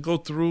stop, but to go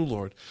through,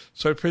 Lord.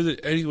 So I pray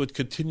that Eddie would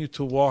continue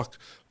to walk.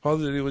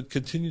 Father, that he would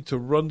continue to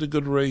run the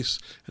good race,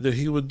 and that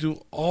he would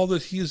do all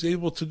that he is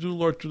able to do,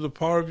 Lord, through the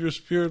power of your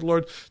Spirit,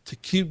 Lord, to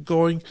keep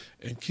going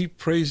and keep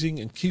praising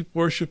and keep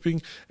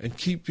worshiping and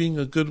keep being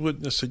a good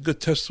witness, a good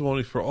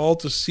testimony for all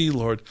to see,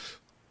 Lord.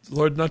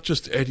 Lord, not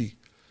just Eddie,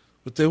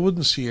 but they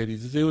wouldn't see Eddie,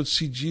 that they would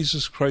see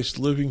Jesus Christ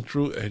living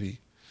through Eddie.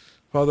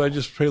 Father, I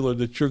just pray, Lord,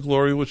 that your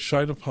glory would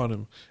shine upon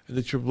him and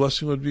that your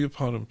blessing would be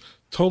upon him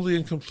totally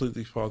and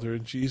completely, Father,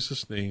 in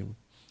Jesus' name.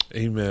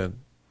 Amen.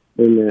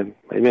 Amen.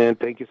 Amen.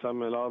 Thank you,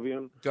 Sam. I love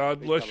you.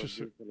 God bless you,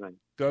 sir.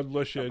 God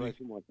bless you, Eddie. God bless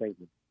you more.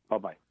 Thank you.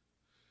 Bye-bye.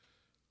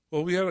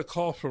 Well, we had a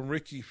call from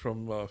Ricky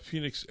from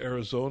Phoenix,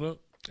 Arizona,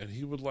 and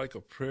he would like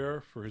a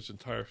prayer for his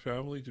entire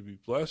family to be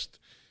blessed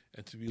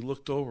and to be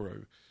looked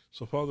over.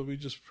 So, Father, we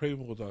just pray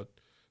with that.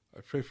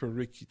 I pray for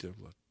Ricky,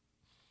 Devla.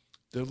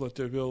 Devla,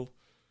 Devil,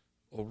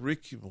 o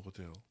Ricky,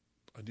 Model.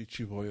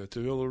 Adichivoya,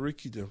 Devil, o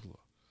Ricky, Devla.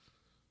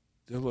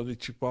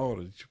 That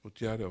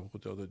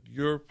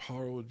your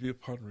power would be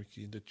upon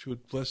Ricky, and that you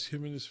would bless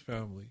him and his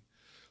family.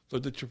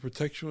 Lord, that your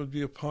protection would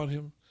be upon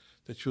him,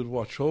 that you would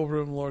watch over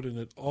him, Lord, and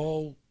that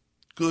all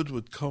good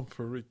would come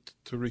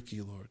to Ricky,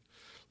 Lord.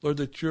 Lord,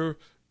 that your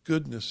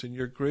goodness and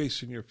your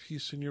grace and your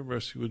peace and your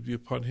mercy would be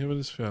upon him and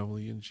his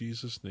family, in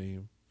Jesus'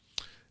 name.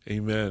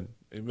 Amen.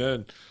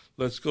 Amen.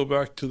 Let's go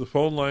back to the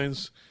phone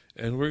lines,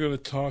 and we're going to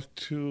talk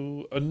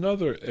to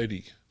another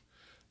Eddie.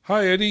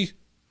 Hi, Eddie.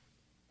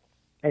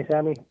 Hey,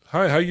 Sammy.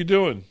 Hi, how you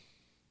doing?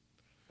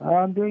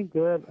 I'm doing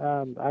good.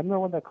 I'm the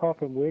one that called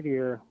from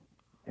Whittier,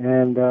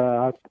 and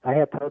I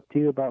had talked to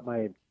you about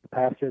my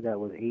pastor that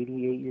was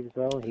 88 years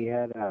old. He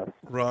had a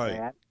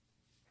rat.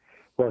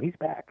 Well, he's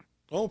back.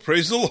 Oh,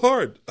 praise the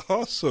Lord.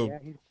 Awesome. Yeah,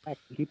 he's back.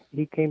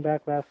 He came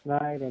back last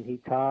night, and he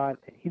taught.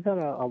 He's on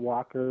a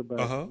walker,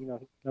 but he can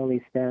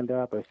only stand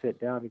up or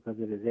sit down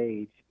because of his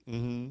age.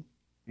 Mm-hmm.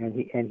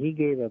 And he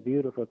gave a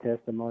beautiful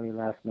testimony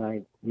last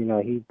night. You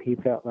know, he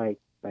felt like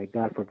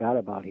God forgot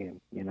about him,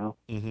 you know.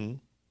 Mm-hmm.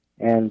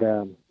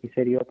 And he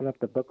said he opened up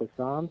the book of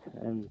Psalms,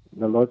 and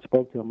the Lord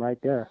spoke to him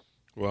right there.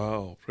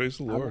 Wow, praise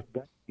the Lord.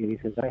 He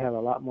says, I have a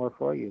lot more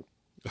for you.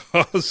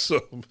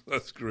 Awesome.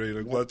 That's great.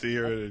 I'm glad to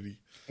hear it, Eddie.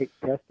 Great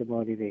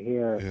testimony to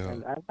hear. Yeah.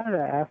 And I wanted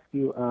to ask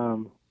you,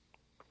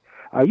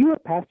 are you a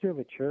pastor of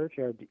a church,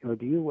 or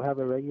do you have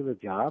a regular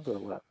job, or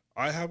what?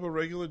 I have a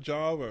regular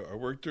job. I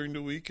work during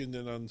the week, and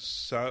then on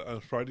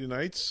Friday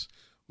nights,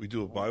 we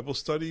do a Bible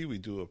study. We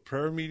do a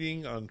prayer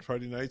meeting on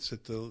Friday nights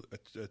at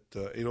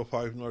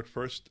 805 North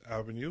First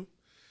Avenue.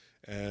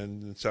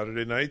 And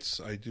Saturday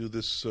nights, I do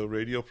this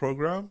radio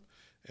program.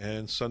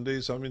 And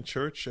Sundays, I'm in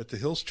church at the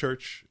Hills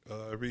Church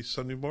every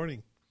Sunday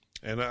morning.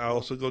 And I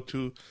also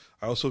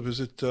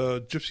visit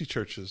Gypsy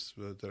churches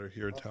that are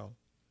here in town.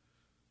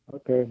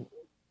 Okay.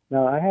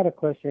 Now, I had a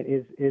question.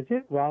 Is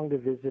it wrong to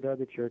visit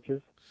other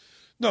churches?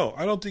 No,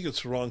 I don't think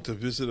it's wrong to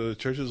visit other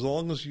churches as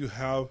long as you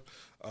have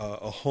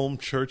a home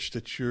church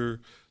that you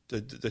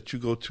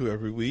go to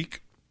every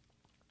week.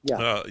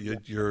 Yeah.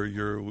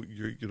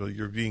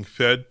 You're being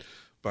fed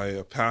by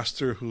a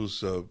pastor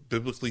who's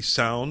biblically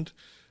sound.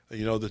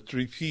 The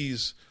 3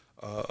 P's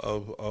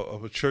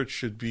of a church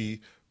should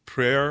be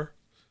prayer,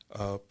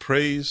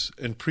 praise,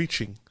 and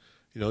preaching.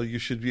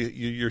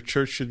 Your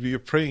church should be a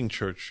praying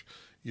church.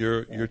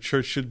 Your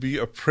church should be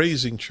a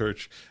praising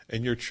church,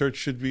 and your church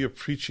should be a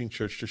preaching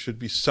church. There should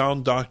be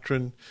sound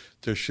doctrine.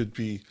 There should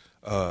be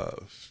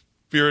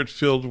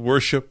spirit-filled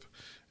worship,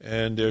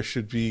 and there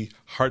should be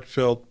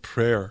heartfelt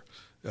prayer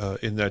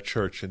in that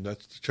church. And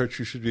that's the church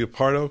you should be a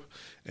part of.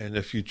 And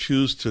if you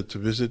choose to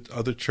visit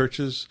other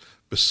churches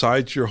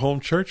besides your home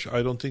church,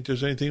 I don't think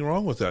there's anything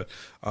wrong with that.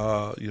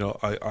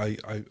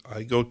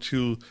 I go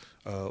to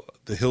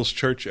the Hills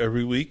Church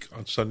every week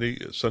on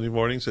Sunday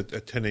mornings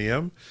at 10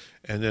 a.m.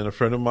 And then a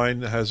friend of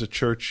mine has a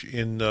church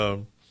in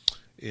out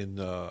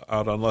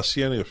on La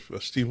Cienega,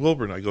 Steve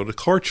Wilburn. I go to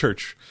Core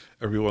Church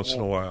every once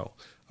in a while.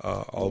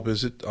 I'll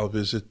visit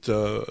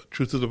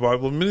Truth of the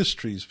Bible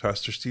Ministries,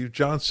 Pastor Steve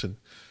Johnson.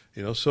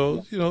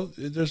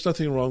 There's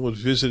nothing wrong with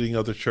visiting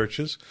other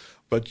churches,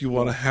 but you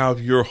want to have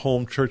your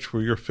home church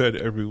where you're fed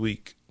every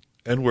week,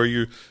 and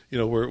where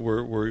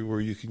where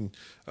you can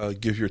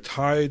give your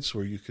tithes,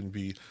 where you can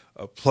be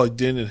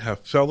plugged in and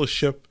have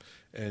fellowship,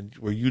 and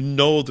where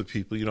the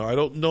people. I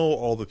don't know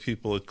all the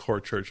people at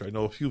Core Church. I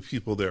know a few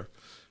people there,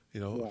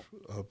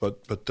 but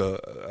at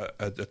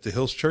the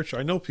Hills Church,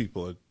 I know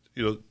people.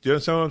 Do you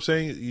understand what I'm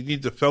saying? You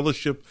need the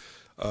fellowship,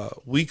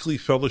 weekly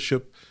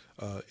fellowship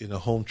in a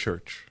home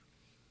church.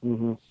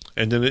 Mm-hmm.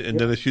 And then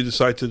if you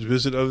decide to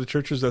visit other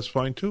churches, that's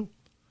fine too.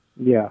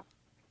 Yeah,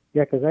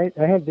 because I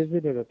had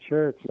visited a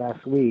church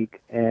last week,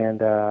 and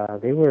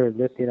they were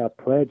lifting up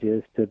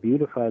pledges to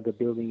beautify the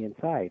building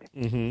inside.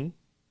 Mm-hmm.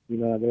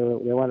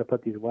 They want to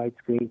put these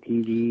widescreen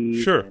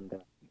TVs, sure, and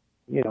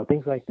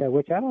things like that,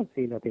 which I don't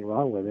see nothing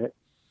wrong with it.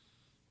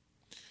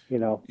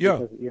 Yeah,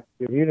 because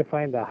you're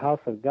beautifying the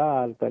house of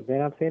God, but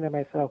then I'm saying to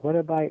myself, what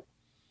about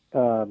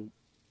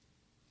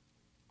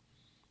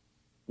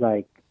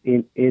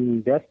in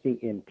investing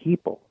in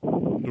people?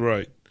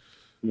 Right.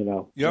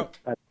 That's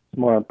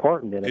more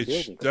important than a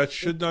building. That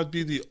should not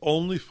be the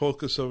only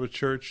focus of a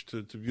church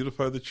to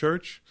beautify the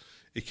church.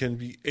 It can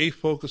be a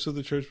focus of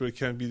the church, but it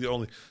can't be the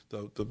only.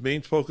 The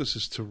main focus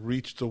is to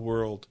reach the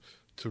world,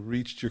 to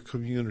reach your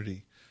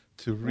community,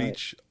 to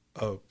reach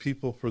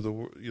people for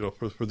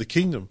the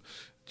kingdom.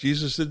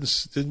 Jesus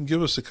didn't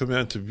give us a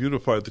command to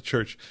beautify the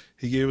church.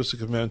 He gave us a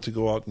command to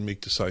go out and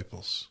make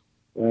disciples.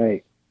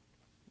 Right.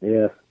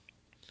 Yes.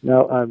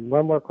 Now,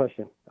 one more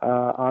question.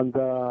 On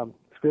the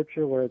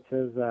scripture where it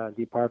says,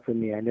 depart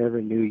from me, I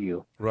never knew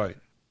you. Right.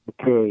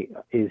 Okay.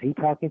 Is he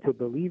talking to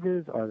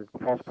believers or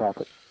false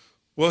prophets?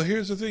 Well,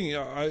 here's the thing.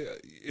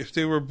 If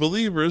they were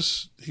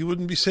believers, he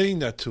wouldn't be saying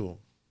that to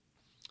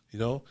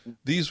them.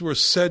 These were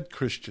said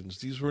Christians.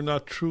 These were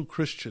not true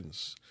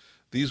Christians.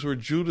 These were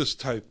Judas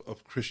type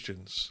of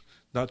Christians,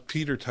 not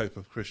Peter type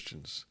of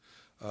Christians.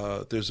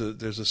 There's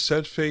a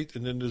said faith,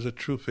 and then there's a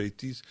true faith.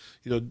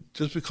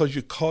 Just because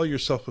you call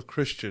yourself a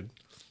Christian,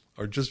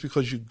 or just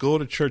because you go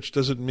to church,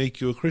 doesn't make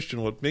you a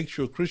Christian. What makes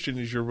you a Christian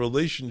is your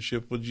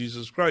relationship with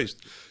Jesus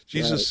Christ.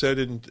 Jesus said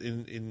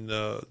in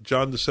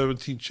John the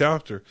 17th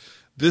chapter,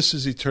 "This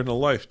is eternal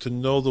life, to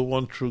know the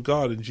one true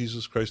God and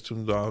Jesus Christ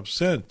whom thou hast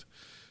sent."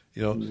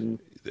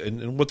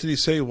 And what did he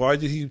say? Why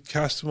did he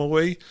cast them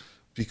away?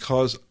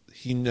 Because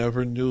he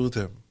never knew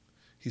them.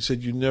 He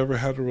said, you never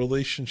had a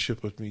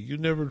relationship with me. You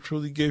never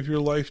truly gave your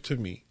life to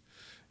me.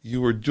 You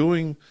were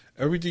doing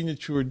everything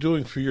that you were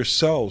doing for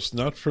yourselves,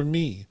 not for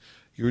me.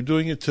 You were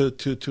doing it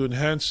to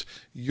enhance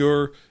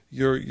your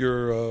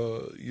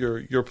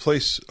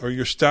place or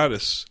your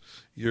status.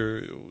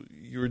 You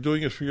were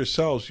doing it for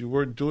yourselves. You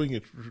weren't doing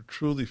it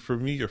truly for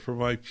me or for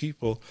my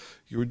people.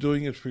 You were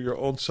doing it for your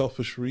own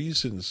selfish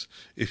reasons.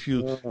 If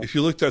you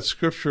look that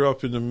scripture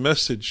up in the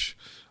Message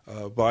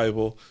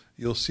Bible,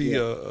 you'll see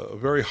a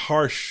very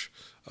harsh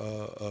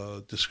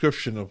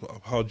description of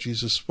how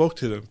Jesus spoke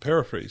to them,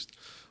 paraphrased.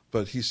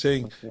 But he's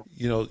saying,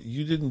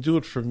 you didn't do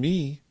it for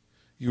me.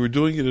 You were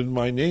doing it in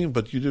my name,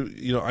 but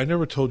I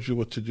never told you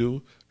what to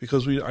do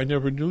because I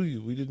never knew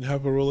you. We didn't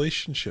have a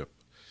relationship.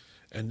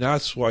 And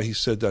that's why he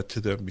said that to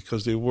them,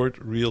 because they weren't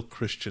real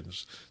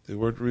Christians. They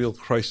weren't real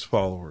Christ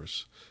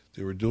followers.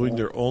 They were doing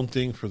their own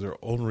thing for their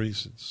own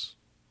reasons.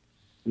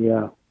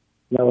 Yeah.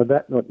 Now, would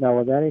that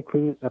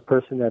include a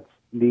person that's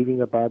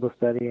leading a Bible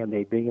study and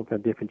they bring them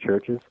from different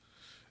churches?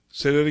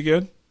 Say that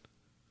again?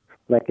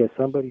 Like if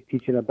somebody's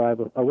teaching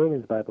a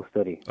women's Bible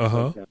study,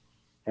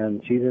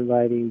 and she's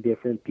inviting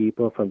different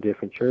people from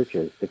different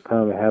churches to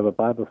come and have a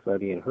Bible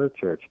study in her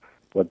church.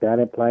 Would that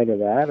apply to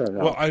that or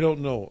not? Well, I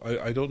don't know.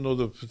 I don't know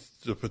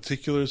the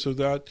particulars of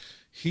that.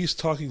 He's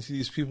talking to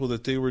these people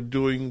that they were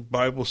doing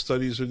Bible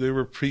studies or they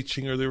were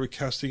preaching or they were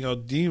casting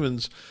out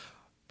demons,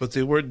 but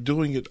they weren't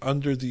doing it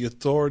under the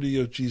authority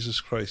of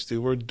Jesus Christ. They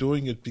weren't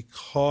doing it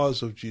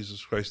because of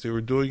Jesus Christ. They were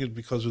doing it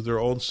because of their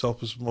own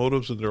selfish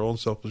motives and their own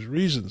selfish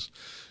reasons.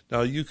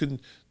 Now, you can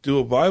do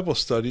a Bible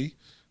study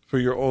for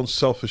your own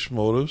selfish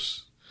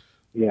motives,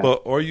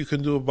 or you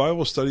can do a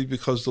Bible study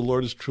because the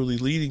Lord is truly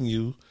leading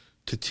you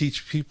to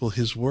teach people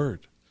His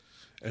Word.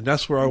 And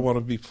that's where I want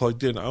to be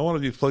plugged in. I want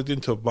to be plugged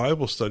into a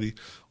Bible study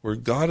where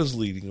God is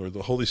leading or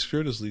the Holy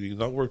Spirit is leading,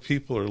 not where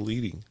people are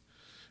leading.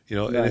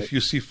 And if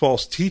you see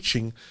false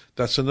teaching,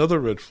 that's another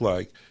red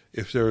flag.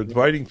 If they're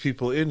inviting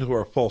people in who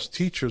are false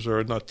teachers or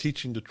are not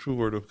teaching the true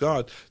Word of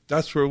God,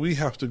 that's where we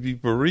have to be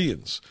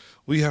Bereans.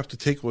 We have to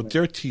take what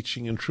they're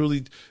teaching and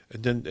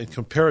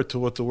compare it to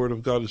what the Word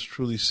of God is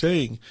truly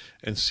saying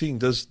and seeing,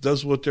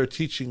 does what they're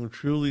teaching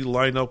truly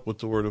line up with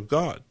the Word of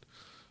God?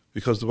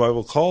 Because the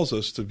Bible calls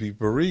us to be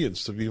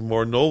Bereans, to be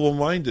more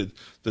noble-minded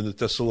than the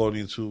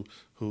Thessalonians who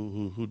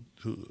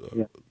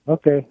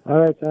Okay. All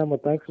right, Sam. Well,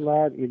 thanks a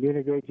lot. You're doing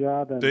a great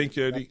job. Thank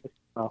you, Eddie.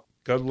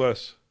 God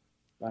bless.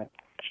 Bye.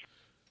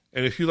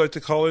 And if you'd like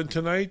to call in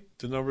tonight,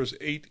 the number is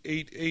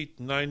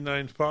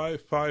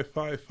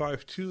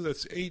 888-995-5552.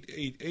 That's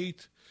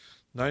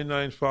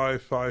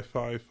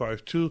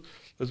 888-995-5552.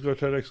 Let's go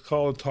to our next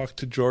call and talk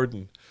to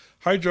Jordan.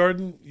 Hi,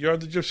 Jordan. You're on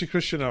the Gypsy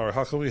Christian Hour.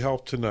 How can we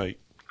help tonight?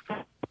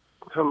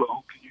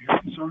 Hello. Can you hear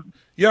me, sir?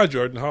 Yeah,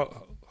 Jordan.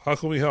 How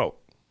can we help?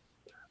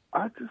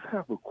 I just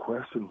have a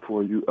question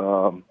for you.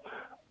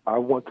 I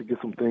want to get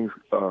something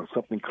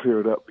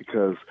cleared up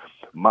because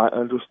my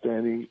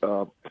understanding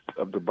of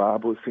the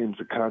Bible seems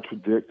to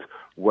contradict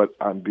what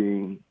I'm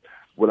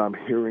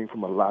hearing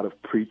from a lot of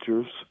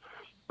preachers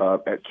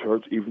at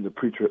church, even the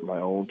preacher at my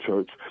own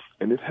church,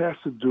 and it has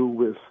to do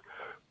with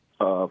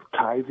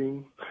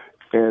tithing.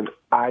 And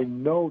I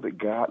know that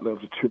God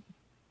loves the church,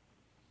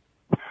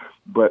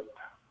 but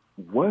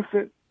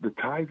wasn't the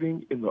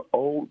tithing in the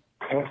Old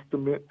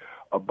Testament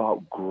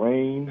about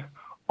grain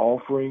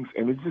offerings?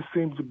 And it just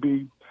seems to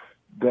be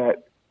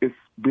that it's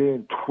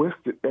being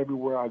twisted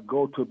everywhere I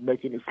go to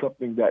making it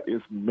something that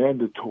is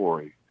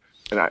mandatory.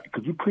 And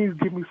could you please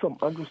give me some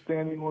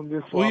understanding on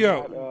this?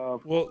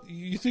 Well,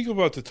 you think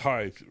about the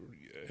tithe,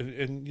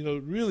 and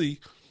really,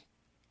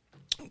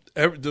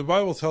 the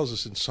Bible tells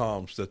us in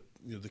Psalms that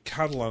the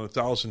cattle on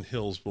 1,000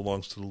 hills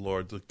belongs to the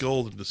Lord. The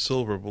gold and the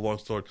silver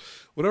belongs to the Lord.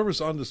 Whatever's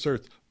on this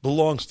earth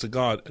belongs to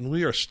God, and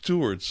we are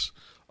stewards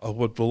of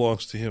what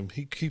belongs to Him.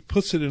 He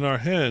puts it in our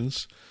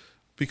hands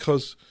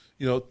because,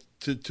 to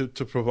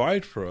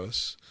provide for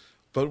us,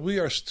 but we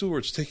are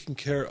stewards taking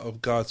care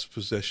of God's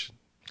possession.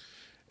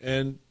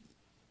 And,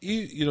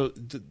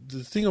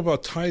 the thing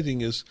about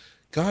tithing is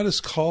God is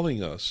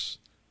calling us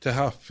to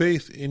have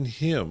faith in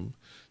Him,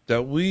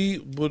 that we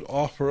would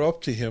offer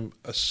up to Him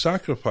a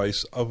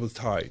sacrifice of a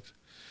tithe.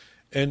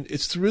 And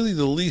it's really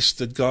the least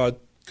that God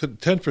could,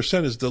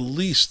 10% is the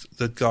least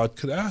that God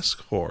could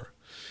ask for.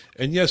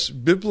 And yes,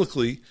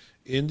 biblically,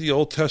 in the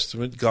Old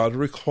Testament, God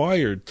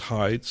required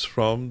tithes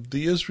from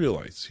the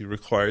Israelites. He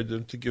required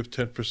them to give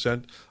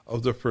 10%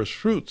 of their first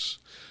fruits.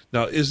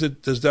 Now,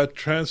 does that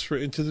transfer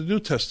into the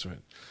New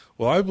Testament?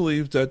 Well, I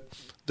believe that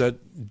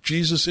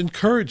Jesus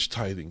encouraged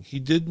tithing. He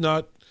did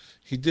not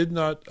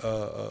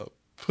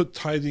put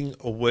tithing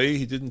away.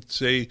 He didn't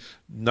say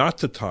not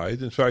to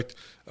tithe. In fact,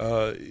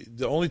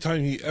 the only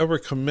time He ever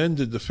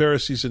commended the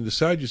Pharisees and the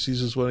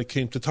Sadducees is when it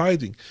came to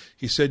tithing.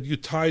 He said, "You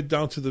tithe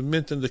down to the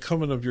mint and the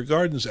cumin of your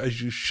gardens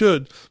as you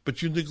should,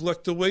 but you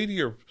neglect the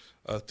weightier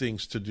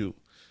things to do."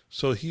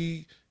 So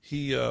the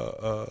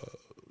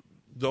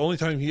only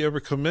time He ever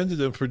commended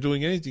them for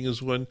doing anything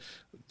is when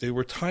they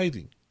were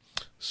tithing.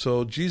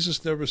 So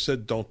Jesus never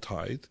said don't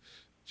tithe.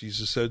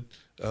 Jesus said,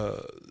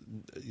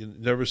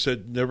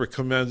 never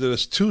commanded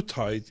us to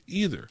tithe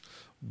either.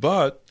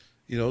 But,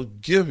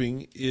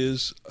 giving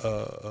is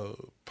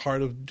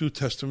part of New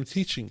Testament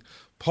teaching.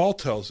 Paul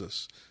tells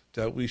us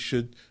that we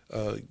should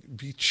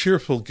be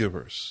cheerful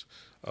givers.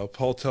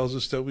 Paul tells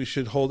us that we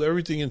should hold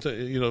everything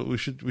we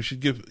should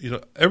give,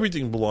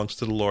 everything belongs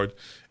to the Lord,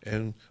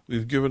 and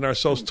we've given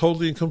ourselves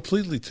totally and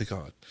completely to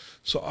God.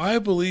 So I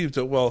believe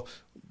that while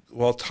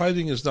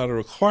tithing is not a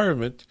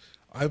requirement,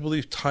 I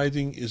believe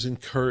tithing is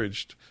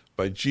encouraged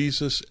by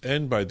Jesus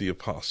and by the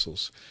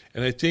apostles.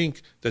 And I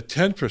think that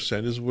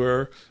 10% is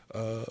where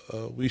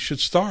we should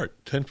start.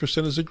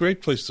 10% is a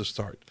great place to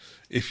start.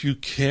 If you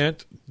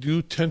can't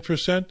do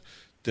 10%,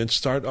 then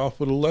start off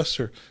with a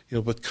lesser.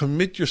 But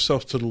commit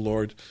yourself to the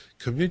Lord.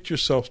 Commit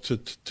yourself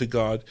to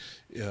God.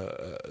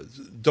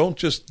 Don't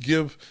just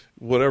give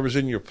whatever's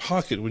in your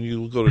pocket when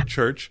you go to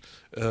church.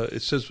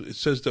 It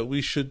says that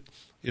we should,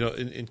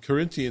 in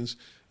Corinthians,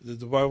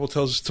 the Bible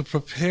tells us to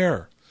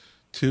prepare,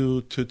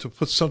 to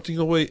put something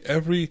away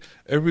every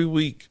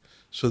week,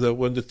 so that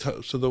when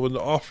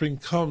the offering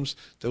comes,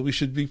 that we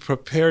should be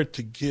prepared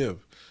to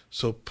give.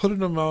 So put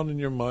an amount in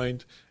your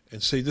mind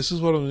and say, this is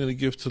what I'm going to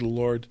give to the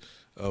Lord,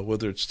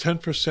 whether it's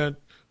 10%,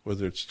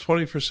 whether it's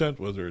 20%,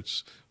 whether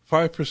it's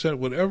 5%,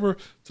 whatever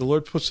the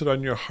Lord puts it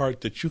on your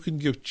heart that you can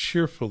give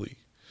cheerfully.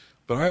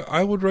 But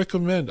I would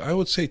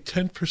say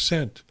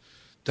 10%.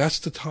 That's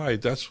the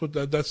tithe. That's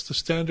the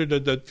standard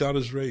that God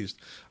has raised.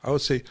 I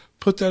would say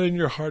put that in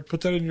your heart,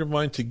 put that in your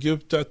mind to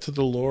give that to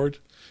the Lord,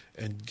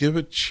 and give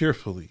it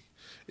cheerfully.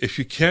 If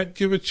you can't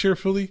give it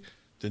cheerfully,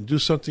 then do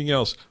something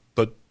else.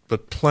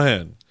 But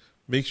plan.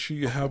 Make sure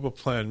you have a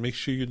plan. Make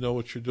sure you know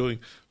what you're doing,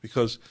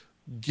 because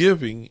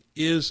giving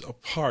is a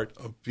part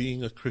of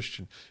being a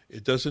Christian.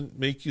 It doesn't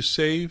make you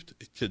saved.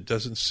 It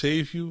doesn't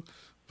save you,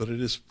 but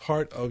it is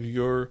part of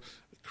your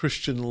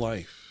Christian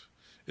life.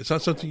 It's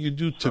not something you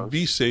do to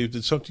be saved.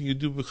 It's something you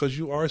do because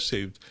you are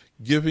saved.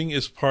 Giving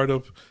is part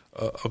of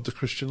the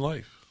Christian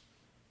life.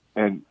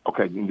 And,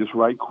 okay, and just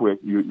right quick,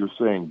 you're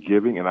saying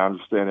giving, and I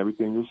understand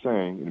everything you're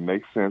saying, and it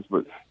makes sense,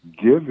 but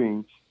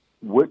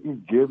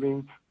wouldn't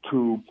giving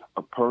to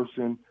a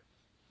person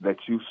that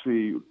you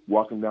see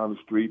walking down the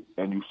street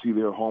and you see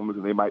they're homeless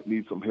and they might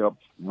need some help,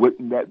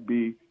 wouldn't that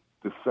be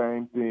the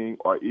same thing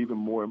or even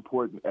more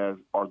important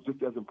or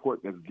just as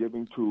important as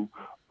giving to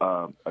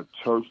a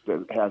church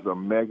that has a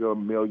mega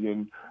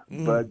million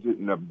budget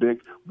and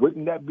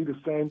wouldn't that be the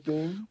same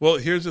thing? Well,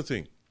 here's the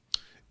thing.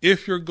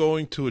 If you're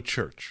going to a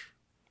church,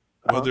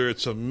 whether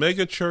it's a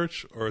mega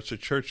church or it's a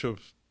church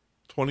of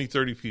 20,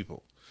 30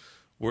 people,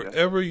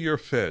 wherever you're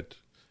fed,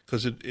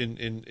 because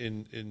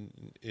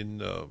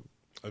in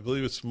I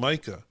believe it's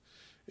Micah,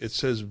 it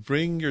says,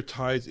 bring your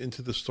tithes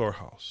into the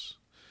storehouse.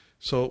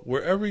 So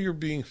wherever you're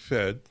being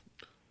fed,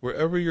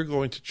 wherever you're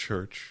going to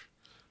church,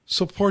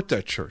 support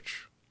that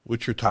church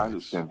with your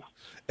tithes.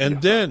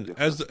 And then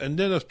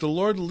if the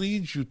Lord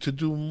leads you to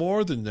do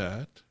more than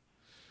that,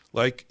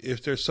 like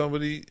if there's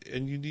somebody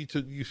and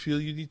you feel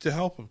you need to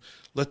help them,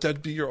 let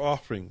that be your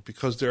offering,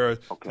 because there's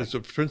a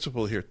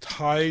principle here: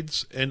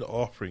 tithes and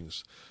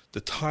offerings.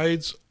 The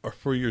tithes are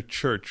for your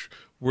church,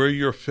 where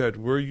you're fed,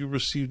 where you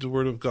receive the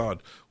word of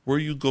God, where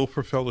you go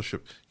for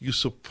fellowship. You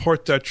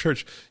support that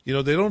church. They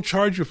don't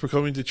charge you for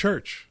coming to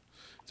church.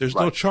 There's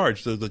no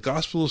charge. The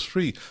gospel is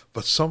free,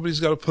 but somebody's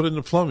got to put in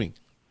the plumbing.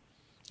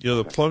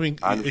 The plumbing,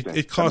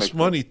 it costs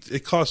money.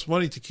 It costs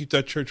money to keep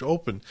that church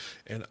open.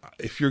 And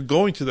if you're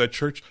going to that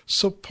church,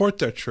 support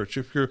that church.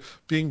 If you're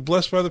being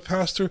blessed by the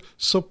pastor,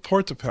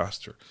 support the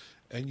pastor.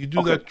 And you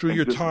do that through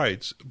your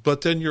tithes.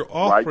 But then your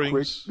offerings... Right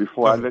quick,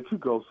 before I let you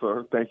go,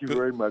 sir, thank you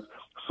very much.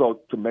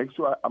 So to make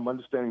sure I'm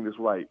understanding this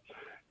right,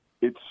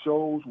 it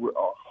shows where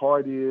our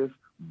heart is,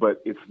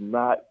 but it's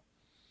not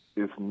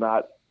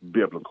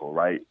biblical,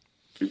 right?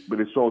 But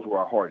it shows where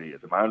our heart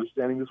is. Am I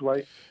understanding this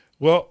right?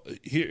 Well,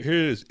 here it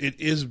is. It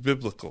is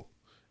biblical.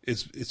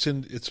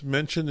 It's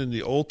mentioned in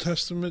the Old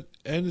Testament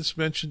and it's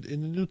mentioned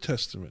in the New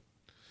Testament.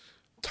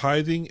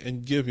 Tithing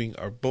and giving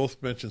are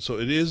both mentioned, so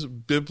it is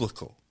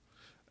biblical.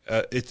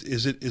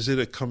 Is it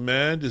a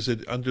command? Is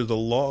it under the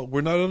law?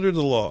 We're not under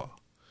the law.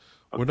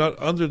 We're not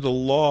under the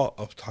law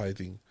of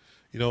tithing.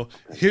 Here's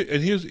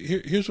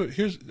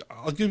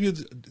I'll give you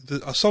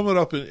I'll sum it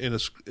up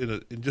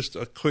in just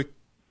a quick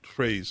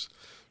phrase,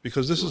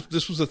 because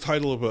this was the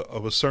title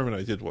of a sermon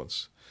I did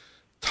once.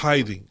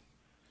 Tithing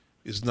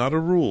is not a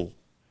rule;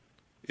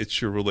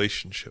 it's your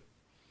relationship.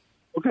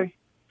 Okay.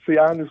 See,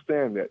 I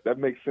understand that. That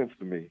makes sense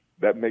to me.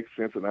 That makes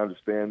sense, and I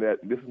understand that.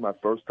 This is my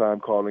first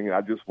time calling in.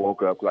 I just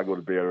woke up because I go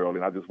to bed early,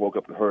 and I just woke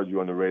up and heard you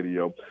on the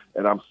radio.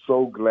 And I'm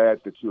so glad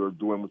that you're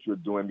doing what you're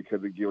doing,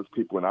 because it gives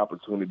people an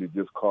opportunity to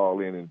just call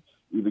in and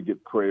either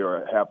get prayer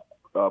or have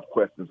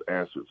questions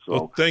answered. So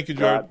well, thank you,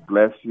 George. God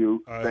bless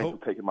you. Thanks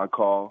for taking my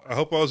call. I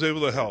hope I was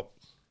able to help.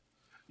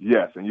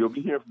 Yes, and you'll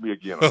be hearing from me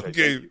again.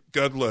 Okay.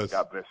 God bless.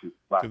 God bless you.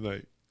 Bye. Good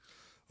night.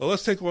 Well,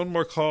 let's take one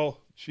more call.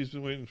 She's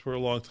been waiting for a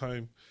long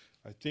time.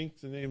 I think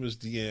the name is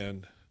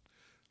Deanne.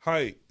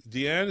 Hi,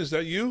 Deanne, is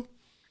that you?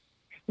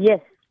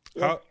 Yes.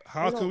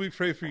 How can we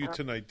pray for you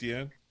tonight,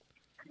 Deanne?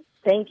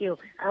 Thank you.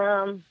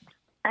 I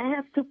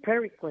have two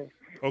prayer requests.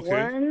 Okay.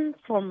 One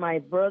for my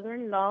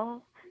brother-in-law.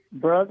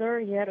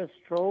 He had a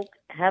stroke.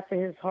 Half of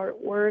his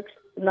heart works,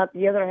 not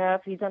the other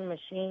half. He's on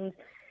machines.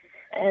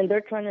 And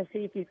they're trying to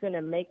see if he's going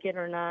to make it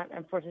or not,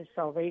 and for his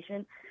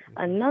salvation.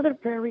 Another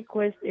prayer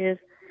request is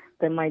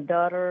that my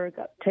daughter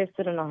got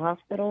tested in a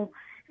hospital,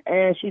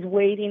 and she's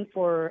waiting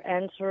for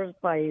answers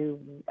by,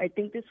 I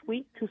think, this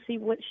week to see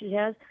what she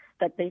has,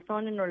 that they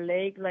found in her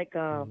leg, like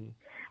a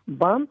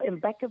bump in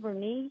back of her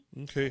knee.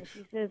 Okay. And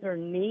she says her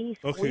knee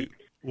squeaks. Okay.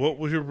 What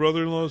was your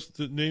brother-in-law's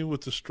name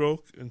with the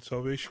stroke and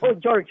salvation? Oh,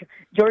 George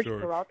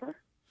Peralta.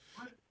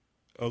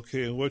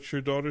 Okay, and what's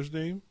your daughter's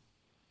name?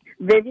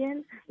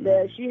 Vivian,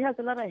 she has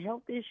a lot of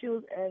health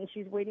issues, and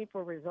she's waiting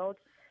for results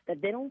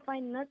that they don't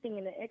find nothing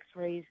in the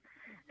x-rays.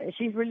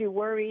 She's really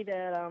worried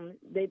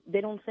that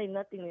they don't say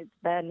nothing. It's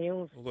bad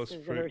news. Well, let's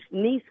pray. Her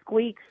knee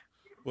squeaks.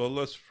 Well,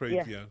 let's pray,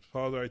 Yeah. Diane.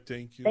 Father, I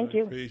thank you. Thank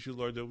you. Praise you,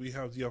 Lord, that we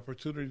have the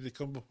opportunity to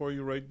come before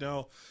you right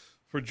now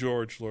for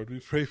George, Lord. We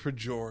pray for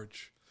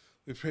George.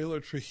 We pray,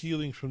 Lord, for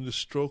healing from this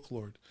stroke,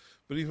 Lord.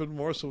 But even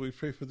more so, we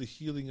pray for the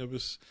healing of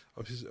his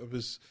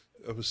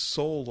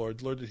soul,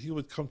 Lord. Lord, that he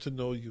would come to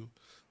know you.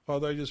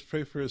 Father, I just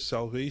pray for his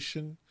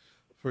salvation,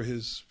 for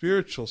his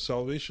spiritual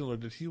salvation,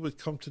 Lord, that he would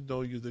come to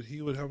know you, that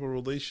he would have a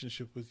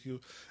relationship with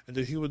you, and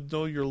that he would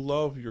know your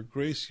love, your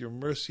grace, your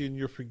mercy, and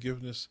your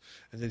forgiveness,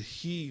 and that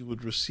he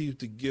would receive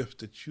the gift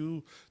that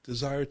you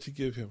desire to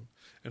give him.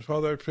 And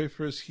Father, I pray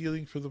for his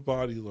healing for the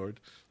body, Lord.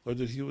 Lord,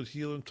 that he would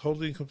heal him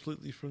totally and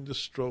completely from this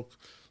stroke.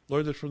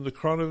 Lord, that from the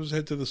crown of his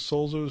head to the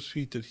soles of his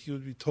feet, that he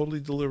would be totally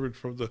delivered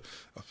from the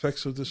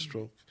effects of this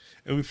stroke.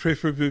 And we pray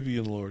for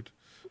Vivian, Lord.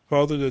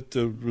 Father, that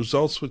the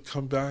results would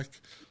come back,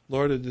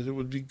 Lord, and that it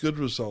would be good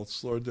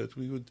results, Lord,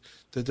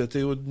 that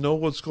they would know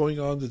what's going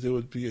on, that there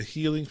would be a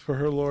healing for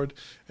her, Lord,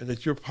 and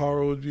that your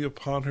power would be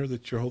upon her,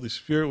 that your Holy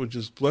Spirit would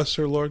just bless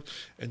her, Lord,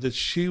 and that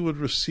she would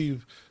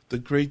receive the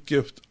great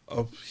gift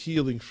of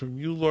healing from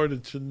you, Lord,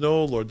 and to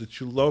know, Lord, that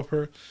you love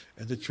her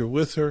and that you're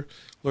with her.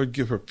 Lord,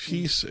 give her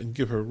peace and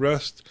give her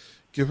rest.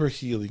 Give her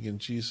healing in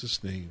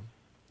Jesus' name.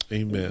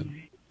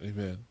 Amen.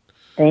 Amen.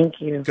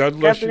 Thank you. God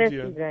bless you,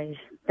 you guys.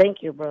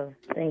 Thank you, brother.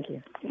 Thank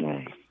you.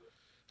 Bye.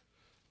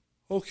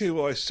 Okay,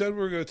 well, I said we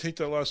were going to take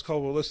that last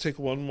call, but let's take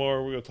one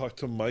more. We're going to talk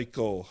to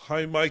Michael.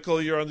 Hi,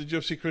 Michael. You're on the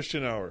Gypsy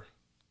Christian Hour.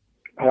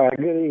 Good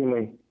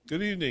evening.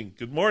 Good evening.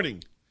 Good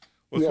morning.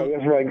 That's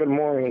right. Good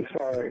morning.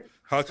 Sorry.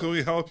 How can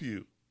we help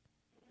you?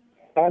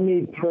 I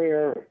need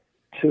prayer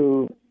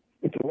to,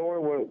 if the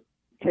Lord will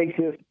take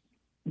this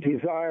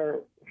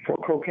desire for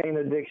cocaine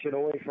addiction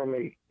away from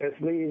me. It's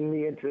leading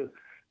me into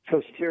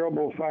such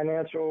terrible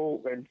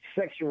financial and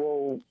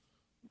sexual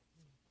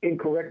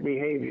incorrect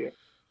behavior.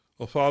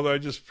 Well, Father, I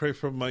just pray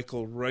for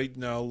Michael right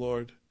now,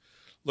 Lord.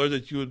 Lord,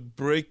 that you would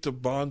break the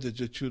bondage,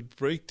 that you would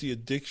break the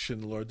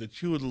addiction, Lord,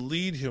 that you would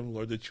lead him,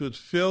 Lord, that you would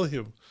fill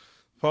him.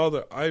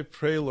 Father, I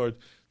pray, Lord,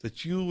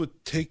 that you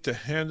would take the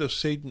hand of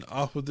Satan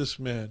off of this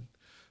man.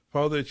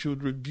 Father, that you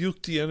would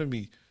rebuke the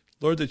enemy.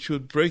 Lord, that you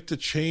would break the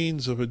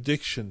chains of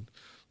addiction.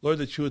 Lord,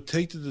 that you would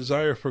take the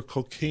desire for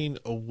cocaine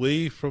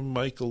away from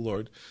Michael,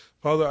 Lord.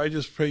 Father, I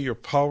just pray your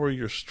power,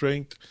 your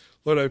strength.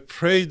 Lord, I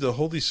pray the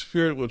Holy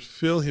Spirit would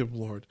fill him,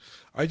 Lord.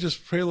 I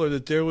just pray, Lord,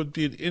 that there would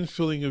be an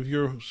infilling of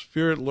your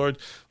Spirit, Lord.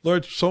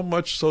 Lord, so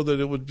much so that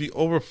it would be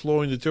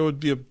overflowing, that there would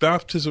be a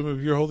baptism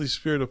of your Holy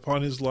Spirit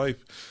upon his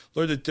life.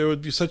 Lord, that there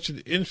would be such an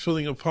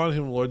infilling upon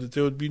him, Lord, that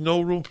there would be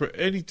no room for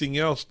anything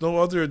else, no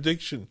other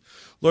addiction.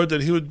 Lord,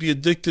 that he would be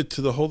addicted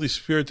to the Holy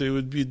Spirit, that he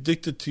would be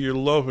addicted to your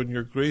love and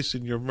your grace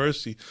and your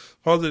mercy.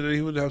 Father, that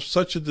he would have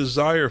such a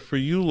desire for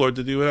you, Lord,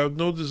 that he would have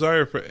no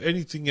desire for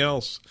anything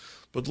else.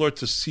 But, Lord,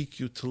 to seek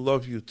you, to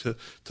love you, to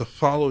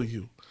follow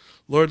you.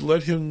 Lord,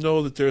 let him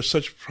know that there are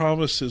such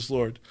promises,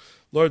 Lord.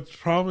 Lord,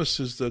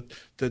 promises that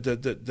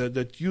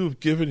you have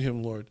given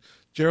him, Lord.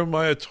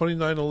 Jeremiah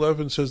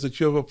 29:11 says that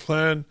you have a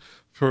plan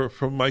for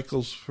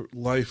Michael's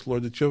life,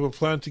 Lord, that you have a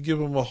plan to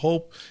give him a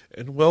hope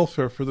and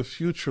welfare for the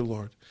future,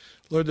 Lord.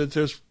 Lord, that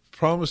there's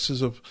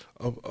promises of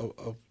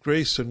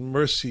grace and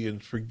mercy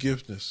and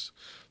forgiveness.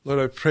 Lord,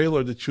 I pray,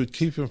 Lord, that you would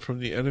keep him from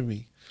the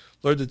enemy.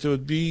 Lord, that there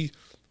would be,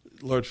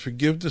 Lord,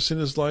 forgiveness in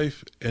his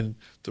life and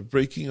the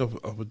breaking of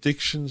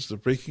addictions, the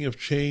breaking of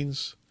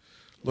chains.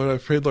 Lord, I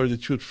pray, Lord,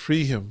 that you would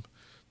free him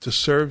to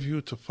serve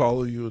you, to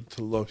follow you, and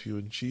to love you.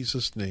 In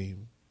Jesus'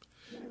 name.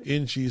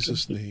 In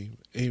Jesus' name.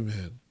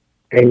 Amen.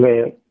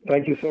 Amen.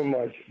 Thank you so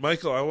much.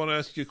 Michael, I want to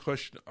ask you a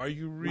question. Are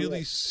you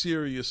really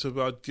serious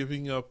about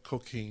giving up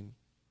cocaine?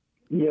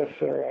 Yes,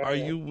 sir. Are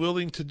you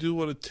willing to do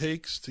what it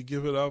takes to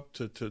give it up,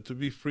 to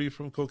be free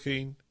from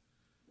cocaine?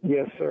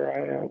 Yes, sir,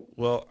 I am.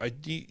 Well,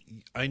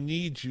 I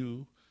need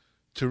you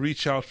to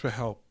reach out for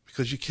help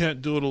because you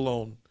can't do it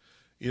alone.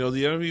 You know,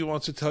 the enemy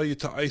wants to tell you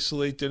to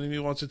isolate. The enemy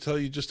wants to tell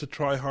you just to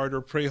try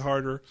harder, pray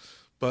harder.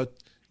 But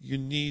you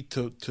need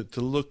to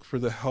look for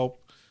the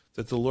help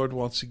that the Lord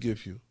wants to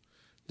give you.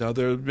 Now,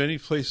 there are many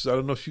places. I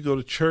don't know if you go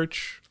to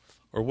church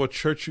or what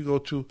church you go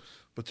to,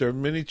 but there are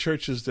many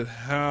churches that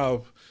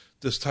have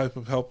this type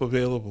of help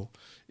available.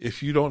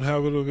 If you don't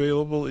have it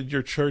available in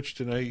your church,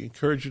 then I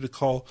encourage you to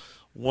call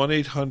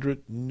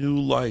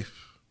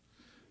 1-800-NEW-LIFE.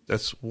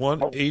 That's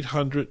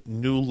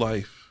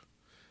 1-800-NEW-LIFE.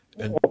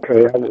 And,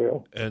 okay, I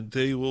will. And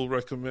they will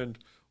recommend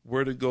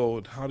where to go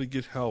and how to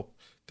get help.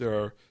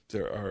 There's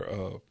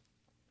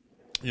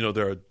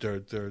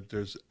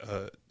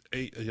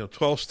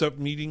 12-step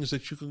meetings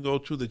that you can go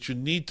to, that you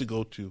need to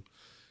go to.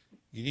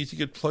 You need to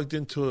get plugged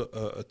into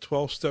a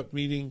 12-step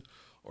meeting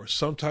or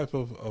some type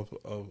of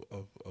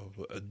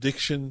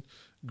addiction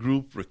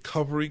group,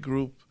 recovery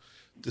group.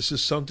 This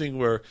is something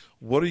where,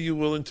 what are you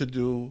willing to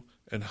do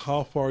and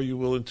how far are you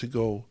willing to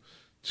go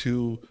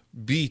to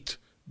beat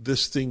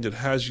this thing that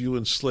has you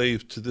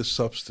enslaved to this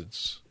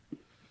substance?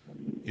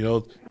 You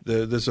know,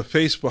 there's a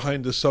face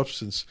behind the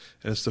substance,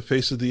 and it's the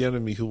face of the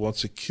enemy who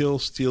wants to kill,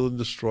 steal, and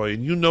destroy.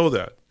 And you know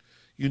that.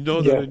 You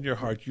know that in your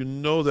heart. You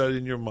know that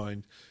in your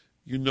mind.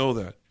 You know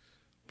that.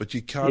 But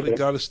you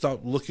got to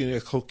stop looking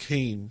at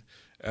cocaine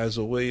as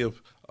a way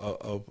of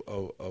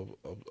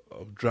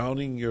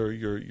drowning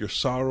your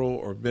sorrow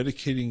or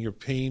medicating your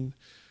pain.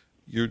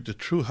 The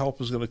true help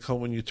is going to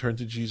come when you turn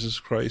to Jesus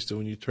Christ and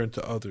when you turn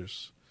to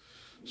others.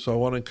 So I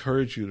want to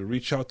encourage you to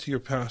reach out to your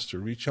pastor,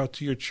 reach out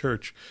to your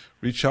church,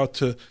 reach out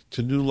to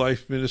New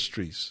Life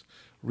Ministries,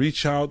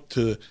 reach out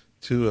to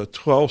a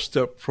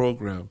 12-step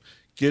program.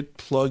 Get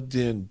plugged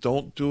in.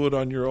 Don't do it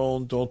on your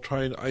own. Don't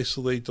try and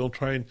isolate. Don't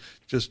try and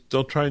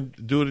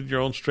do it in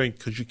your own strength,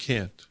 because you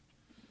can't.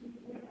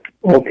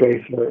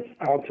 Okay, sir.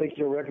 I'll take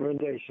your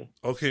recommendation.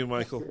 Okay,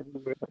 Michael.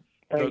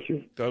 Thank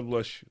you. God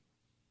bless you.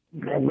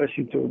 God bless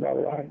you too.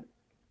 Bye-bye.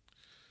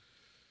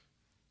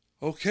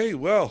 Okay,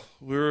 well,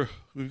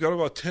 we've got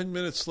about 10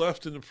 minutes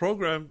left in the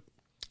program,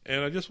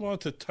 and I just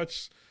wanted to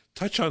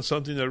touch on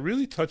something that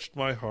really touched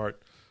my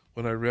heart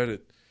when I read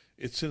it.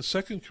 It's in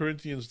 2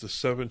 Corinthians, the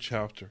 7th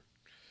chapter,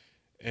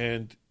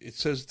 and it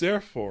says,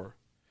 "Therefore,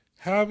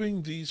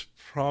 having these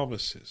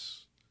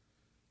promises,"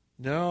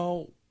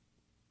 now,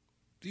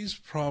 these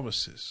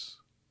promises,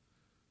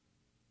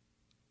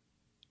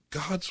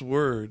 God's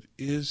word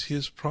is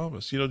his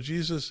promise. You know, in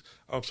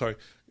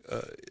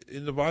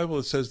the Bible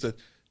it says that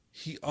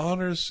he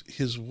honors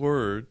his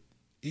word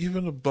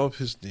even above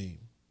his name.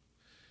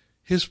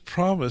 His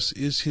promise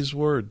is his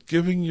word.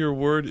 Giving your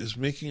word is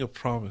making a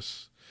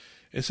promise.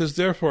 It says,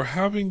 "Therefore,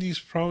 having these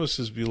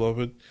promises,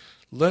 beloved,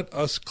 let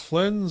us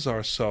cleanse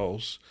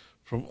ourselves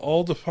from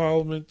all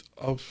defilement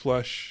of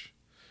flesh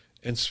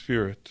and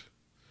spirit,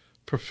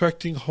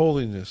 perfecting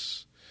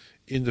holiness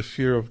in the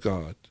fear of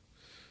God."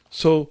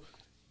 So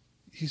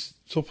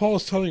Paul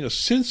is telling us,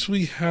 since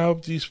we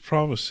have these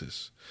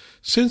promises,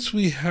 since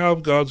we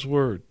have God's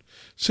word,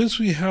 since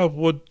we have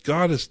what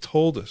God has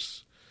told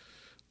us,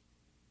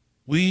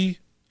 we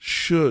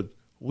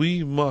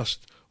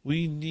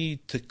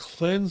need to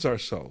cleanse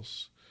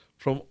ourselves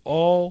from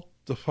all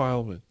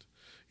defilement.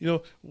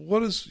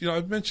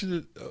 I've mentioned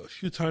it a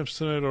few times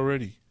tonight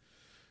already.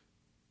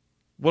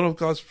 One of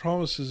God's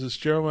promises is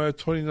Jeremiah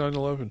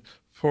 29:11.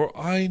 "For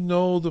I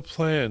know the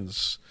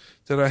plans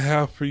that I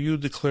have for you,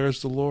 declares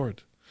the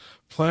Lord.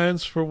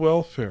 Plans for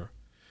welfare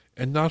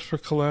and not for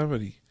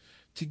calamity,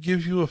 to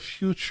give you a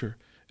future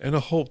and a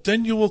hope.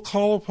 Then you will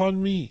call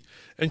upon me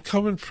and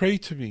come and pray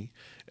to me,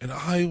 and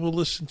I will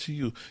listen to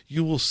you.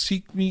 You will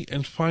seek me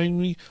and find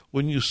me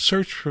when you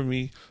search for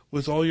me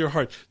with all your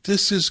heart."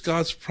 This is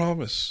God's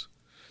promise,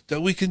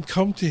 that we can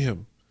come to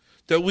him,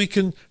 that we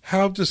can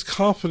have this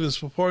confidence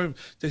before him,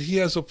 that he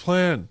has a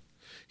plan.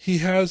 He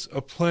has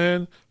a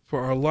plan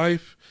for our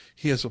life.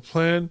 He has a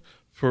plan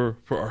for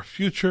our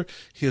future.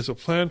 He has a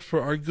plan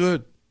for our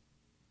good.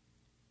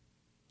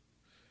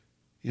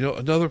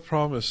 Another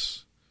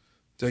promise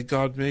that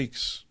God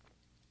makes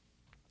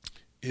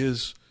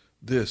is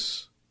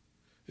this.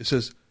 It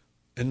says,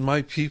 "And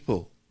my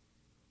people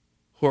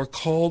who are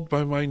called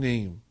by my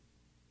name,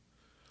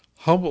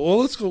 humble." Well,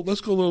 let's go a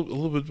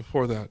little bit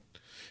before that.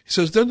 He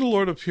says, "Then the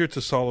Lord appeared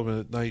to Solomon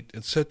at night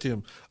and said to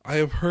him, I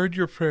have heard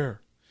your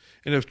prayer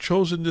and have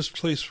chosen this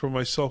place for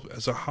myself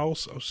as a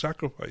house of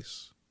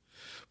sacrifice.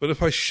 But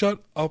if I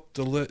shut up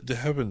the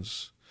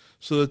heavens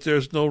so that there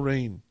is no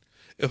rain,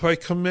 if I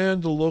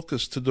command the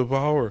locusts to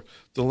devour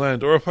the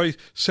land, or if I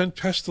send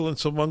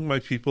pestilence among my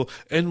people,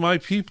 and my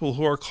people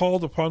who are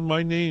called upon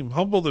my name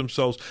humble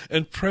themselves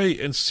and pray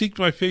and seek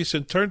my face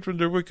and turn from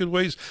their wicked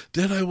ways,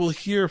 then I will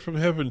hear from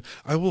heaven,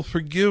 I will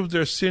forgive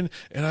their sin,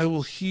 and I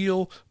will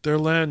heal their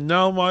land.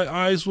 Now my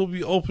eyes will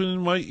be open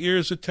and my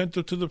ears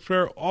attentive to the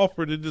prayer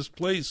offered in this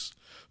place.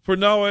 For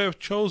now I have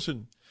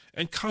chosen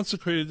and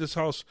consecrated this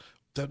house,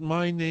 that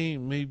my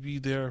name may be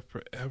there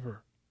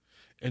forever.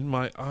 And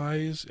my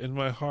eyes and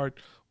my heart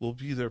will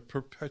be there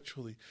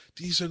perpetually."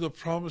 These are the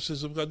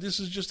promises of God. This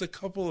is just a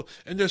couple,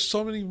 and there's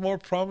so many more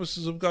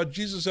promises of God.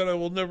 Jesus said, "I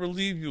will never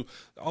leave you.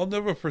 I'll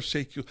never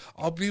forsake you.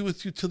 I'll be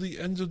with you till the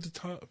ends of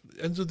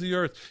the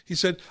earth." He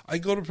said, "I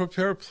go to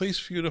prepare a place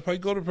for you, and if I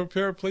go to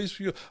prepare a place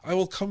for you, I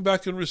will come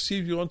back and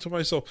receive you unto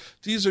myself."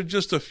 These are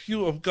just a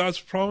few of God's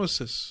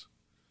promises.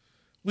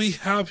 We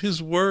have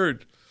his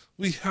word.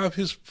 We have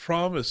his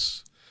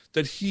promise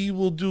that he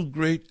will do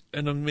great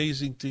and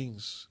amazing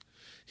things.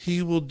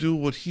 He will do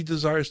what he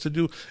desires to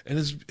do, and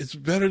it's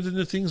better than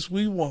the things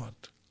we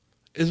want.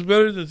 It's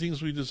better than the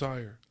things we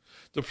desire.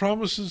 The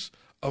promises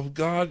of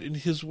God in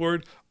his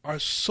word are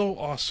so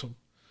awesome.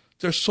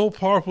 They're so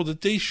powerful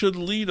that they should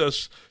lead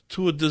us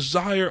to a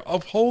desire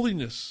of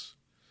holiness.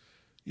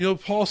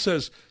 Paul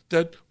says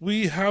that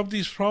we have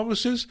these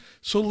promises,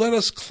 so let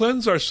us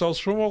cleanse ourselves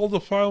from all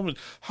defilement.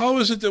 How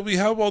is it that we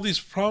have all these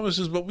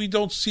promises, but we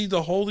don't see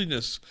the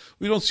holiness?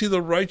 We don't see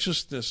the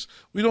righteousness.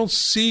 We don't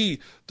see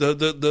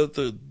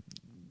the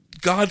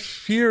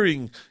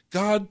God-fearing,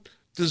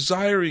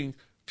 God-desiring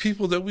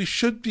people that we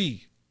should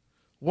be.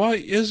 Why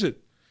is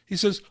it? He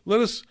says, let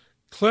us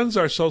cleanse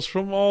ourselves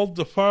from all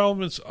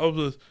defilements of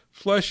the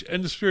flesh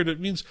and the spirit. It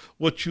means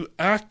what you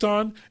act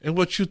on and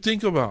what you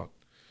think about.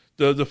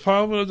 The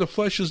defilement of the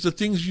flesh is the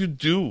things you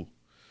do.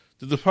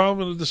 The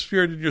defilement of the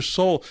spirit in your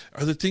soul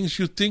are the things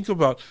you think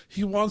about.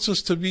 He wants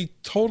us to be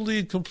totally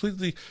and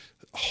completely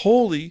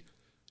holy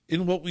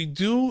in what we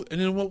do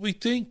and in what we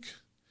think.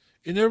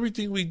 In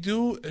everything we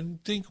do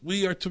and think,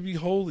 we are to be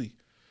holy.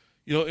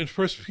 You know, in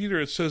 1 Peter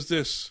it says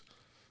this.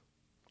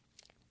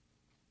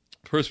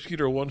 1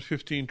 Peter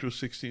 1:15 through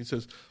 16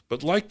 says,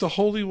 "But like the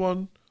Holy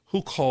One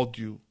who called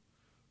you,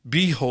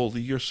 be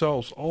holy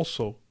yourselves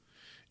also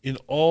in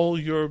all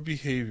your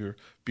behavior,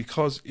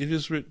 because it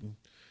is written,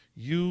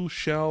 you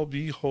shall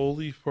be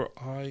holy, for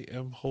I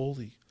am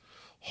holy."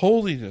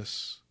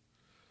 Holiness.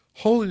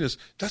 Holiness.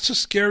 That's a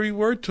scary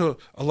word to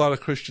a lot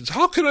of Christians.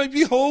 How can I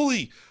be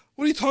holy?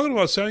 What are you talking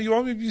about, Sam? You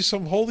want me to be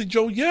some holy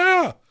Joe?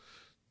 Yeah.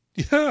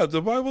 Yeah,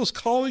 the Bible's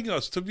calling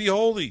us to be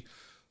holy.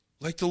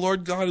 Like the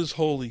Lord God is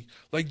holy.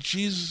 Like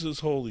Jesus is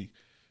holy.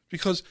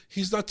 Because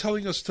he's not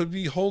telling us to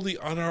be holy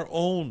on our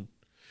own.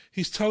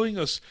 He's telling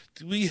us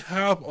that we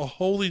have a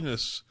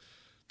holiness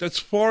that's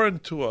foreign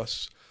to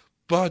us,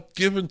 but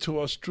given to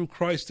us through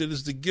Christ. It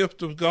is the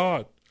gift of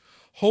God.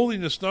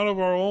 Holiness not of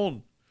our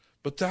own,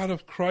 but that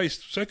of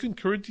Christ. 2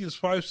 Corinthians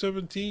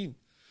 5:17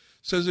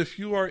 says, if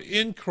you are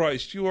in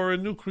Christ, you are a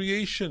new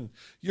creation.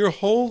 You're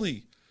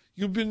holy.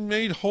 You've been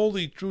made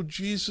holy through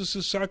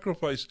Jesus'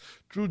 sacrifice,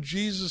 through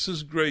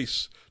Jesus'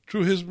 grace,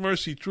 through his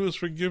mercy, through his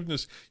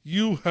forgiveness.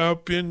 You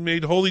have been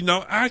made holy.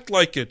 Now act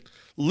like it.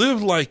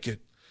 Live like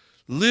it.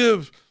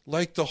 Live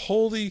like the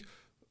holy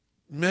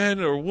man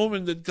or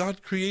woman that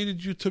God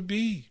created you to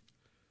be.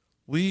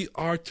 We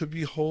are to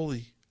be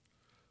holy.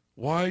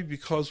 Why?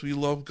 Because we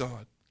love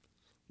God.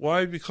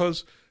 Why?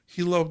 Because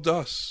he loved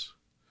us.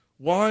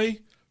 Why?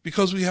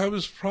 Because we have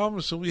his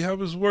promise and we have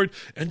his word.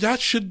 And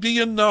that should be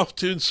enough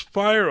to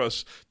inspire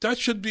us. That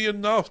should be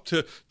enough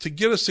to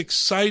get us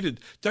excited.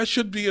 That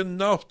should be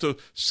enough to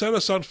set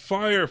us on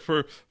fire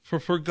for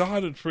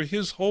God and for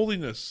his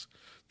holiness.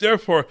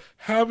 Therefore,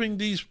 having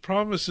these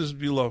promises,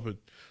 beloved,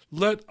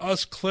 let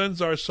us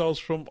cleanse ourselves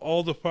from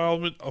all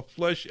defilement of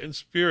flesh and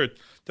spirit.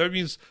 That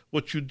means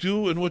what you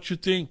do and what you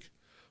think.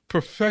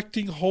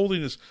 Perfecting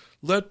holiness.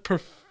 Let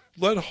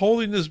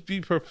holiness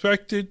be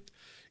perfected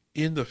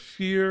in the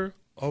fear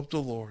of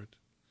the Lord.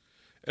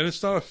 And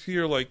it's not a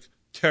fear like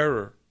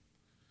terror.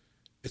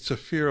 It's a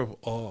fear of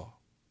awe.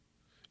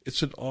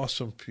 It's an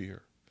awesome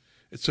fear.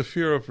 It's a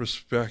fear of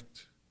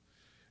respect.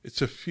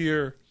 It's a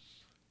fear,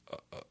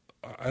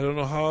 I don't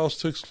know how else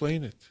to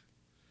explain it.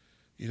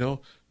 You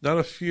know, not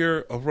a fear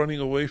of running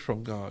away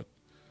from God,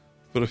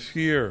 but a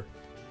fear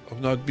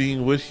of not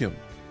being with him,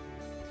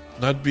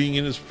 not being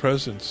in his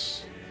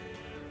presence.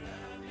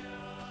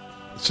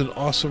 It's an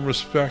awesome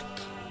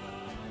respect.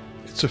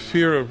 It's a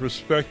fear of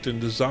respect and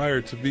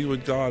desire to be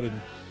with God and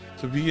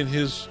to be in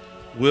his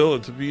will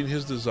and to be in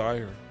his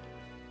desire.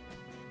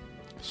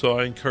 So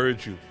I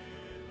encourage you,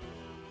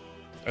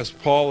 as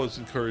Paul is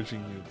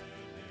encouraging you,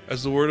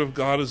 as the Word of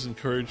God is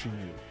encouraging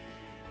you,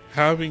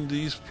 having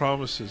these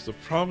promises, the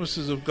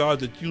promises of God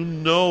that you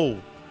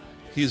know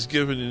he has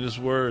given in his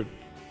Word.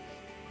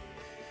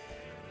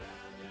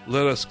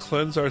 Let us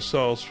cleanse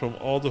ourselves from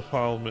all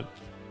defilement.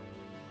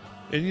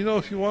 And you know,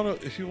 if you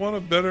want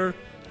a better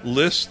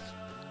list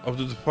of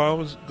the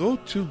defilements, go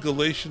to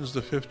Galatians,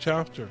 the 5th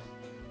chapter.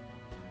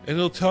 And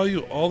it'll tell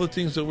you all the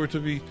things that we're to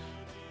be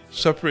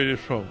separated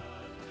from.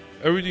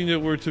 Everything that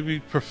we're to be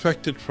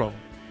perfected from.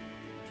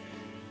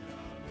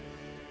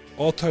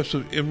 All types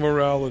of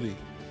immorality.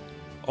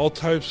 All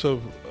types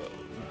of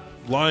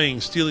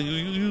lying, stealing.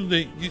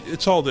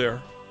 It's all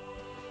there.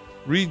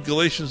 Read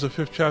Galatians, the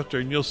 5th chapter,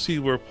 and you'll see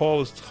where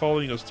Paul is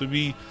calling us to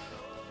be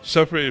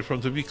separated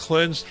from, to be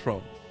cleansed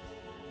from.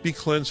 Be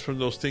cleansed from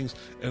those things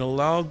and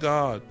allow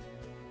God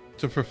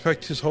to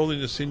perfect his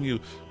holiness in you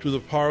through the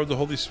power of the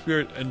Holy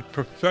Spirit and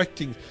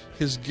perfecting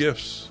his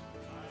gifts,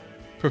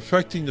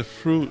 perfecting the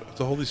fruit of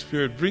the Holy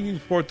Spirit, bringing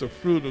forth the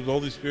fruit of the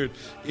Holy Spirit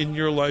in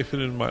your life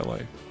and in my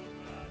life.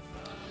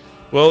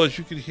 Well, as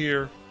you can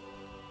hear,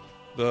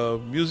 the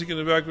music in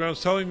the background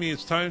is telling me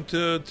it's time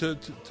to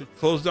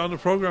close down the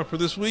program for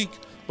this week.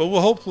 But we'll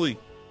hopefully,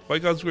 by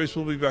God's grace,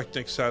 we'll be back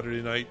next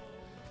Saturday night.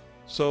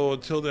 So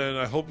until then,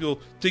 I hope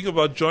you'll think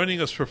about joining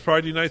us for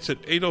Friday nights at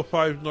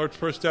 805 North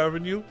 1st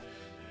Avenue.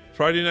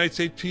 Friday nights,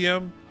 8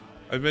 p.m.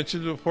 I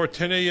mentioned it before,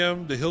 10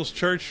 a.m. The Hills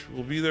Church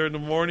will be there in the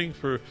morning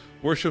for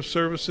worship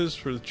services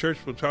for the church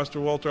with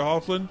Pastor Walter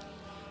Hoffland.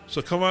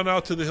 So come on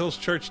out to the Hills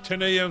Church,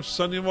 10 a.m.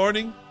 Sunday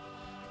morning.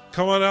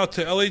 Come on out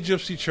to LA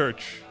Gypsy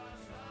Church,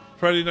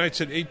 Friday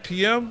nights at 8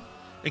 p.m.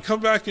 And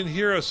come back and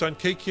hear us on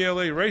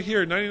KKLA right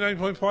here,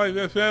 99.5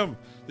 FM,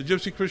 the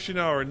Gypsy Christian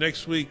Hour,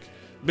 next week,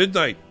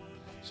 midnight.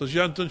 So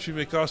Jean Tunchi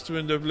Mekastu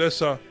and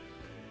Deblesa.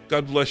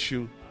 God bless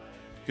you.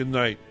 Good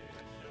night.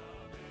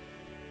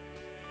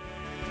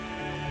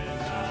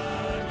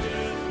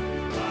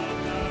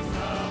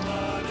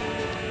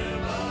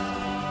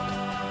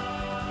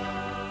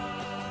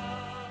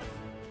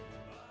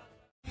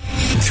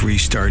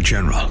 3-star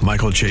general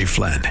Michael J.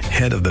 Flynn,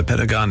 head of the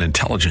Pentagon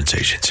Intelligence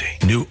Agency,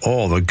 knew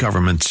all the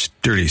government's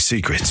dirty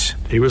secrets.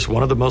 He was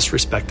one of the most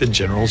respected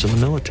generals in the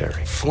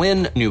military.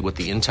 Flynn knew what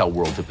the intel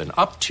world had been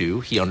up to.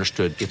 He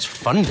understood its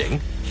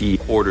funding. He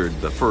ordered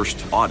the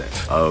first audit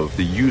of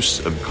the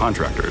use of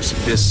contractors.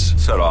 This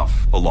set off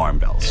alarm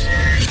bells.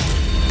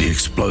 The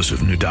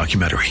explosive new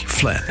documentary,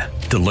 Flynn,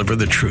 Deliver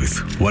the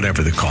Truth,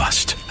 Whatever the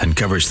Cost,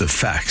 uncovers the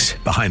facts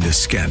behind this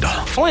scandal.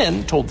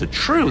 Flynn told the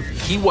truth.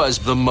 He was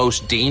the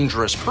most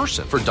dangerous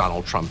person for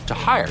Donald Trump to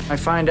hire. I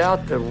find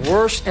out the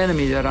worst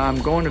enemy that I'm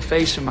going to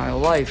face in my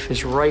life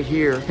is right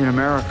here in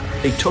America.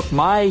 They took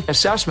my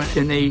assessment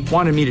and they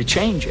wanted me to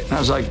change it. And I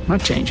was like, I'm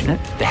not changing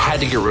it. They had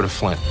to get rid of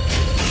Flynn.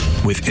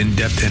 With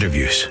in-depth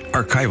interviews,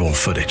 archival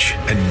footage,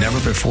 and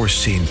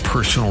never-before-seen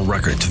personal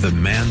records of the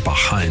man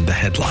behind the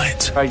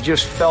headlines. I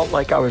just felt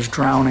like I was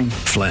drowning.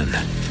 Flynn,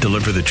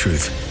 Deliver the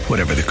Truth,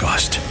 Whatever the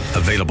Cost.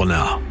 Available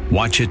now.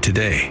 Watch it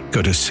today.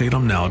 Go to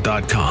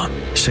salemnow.com.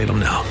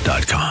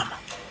 salemnow.com.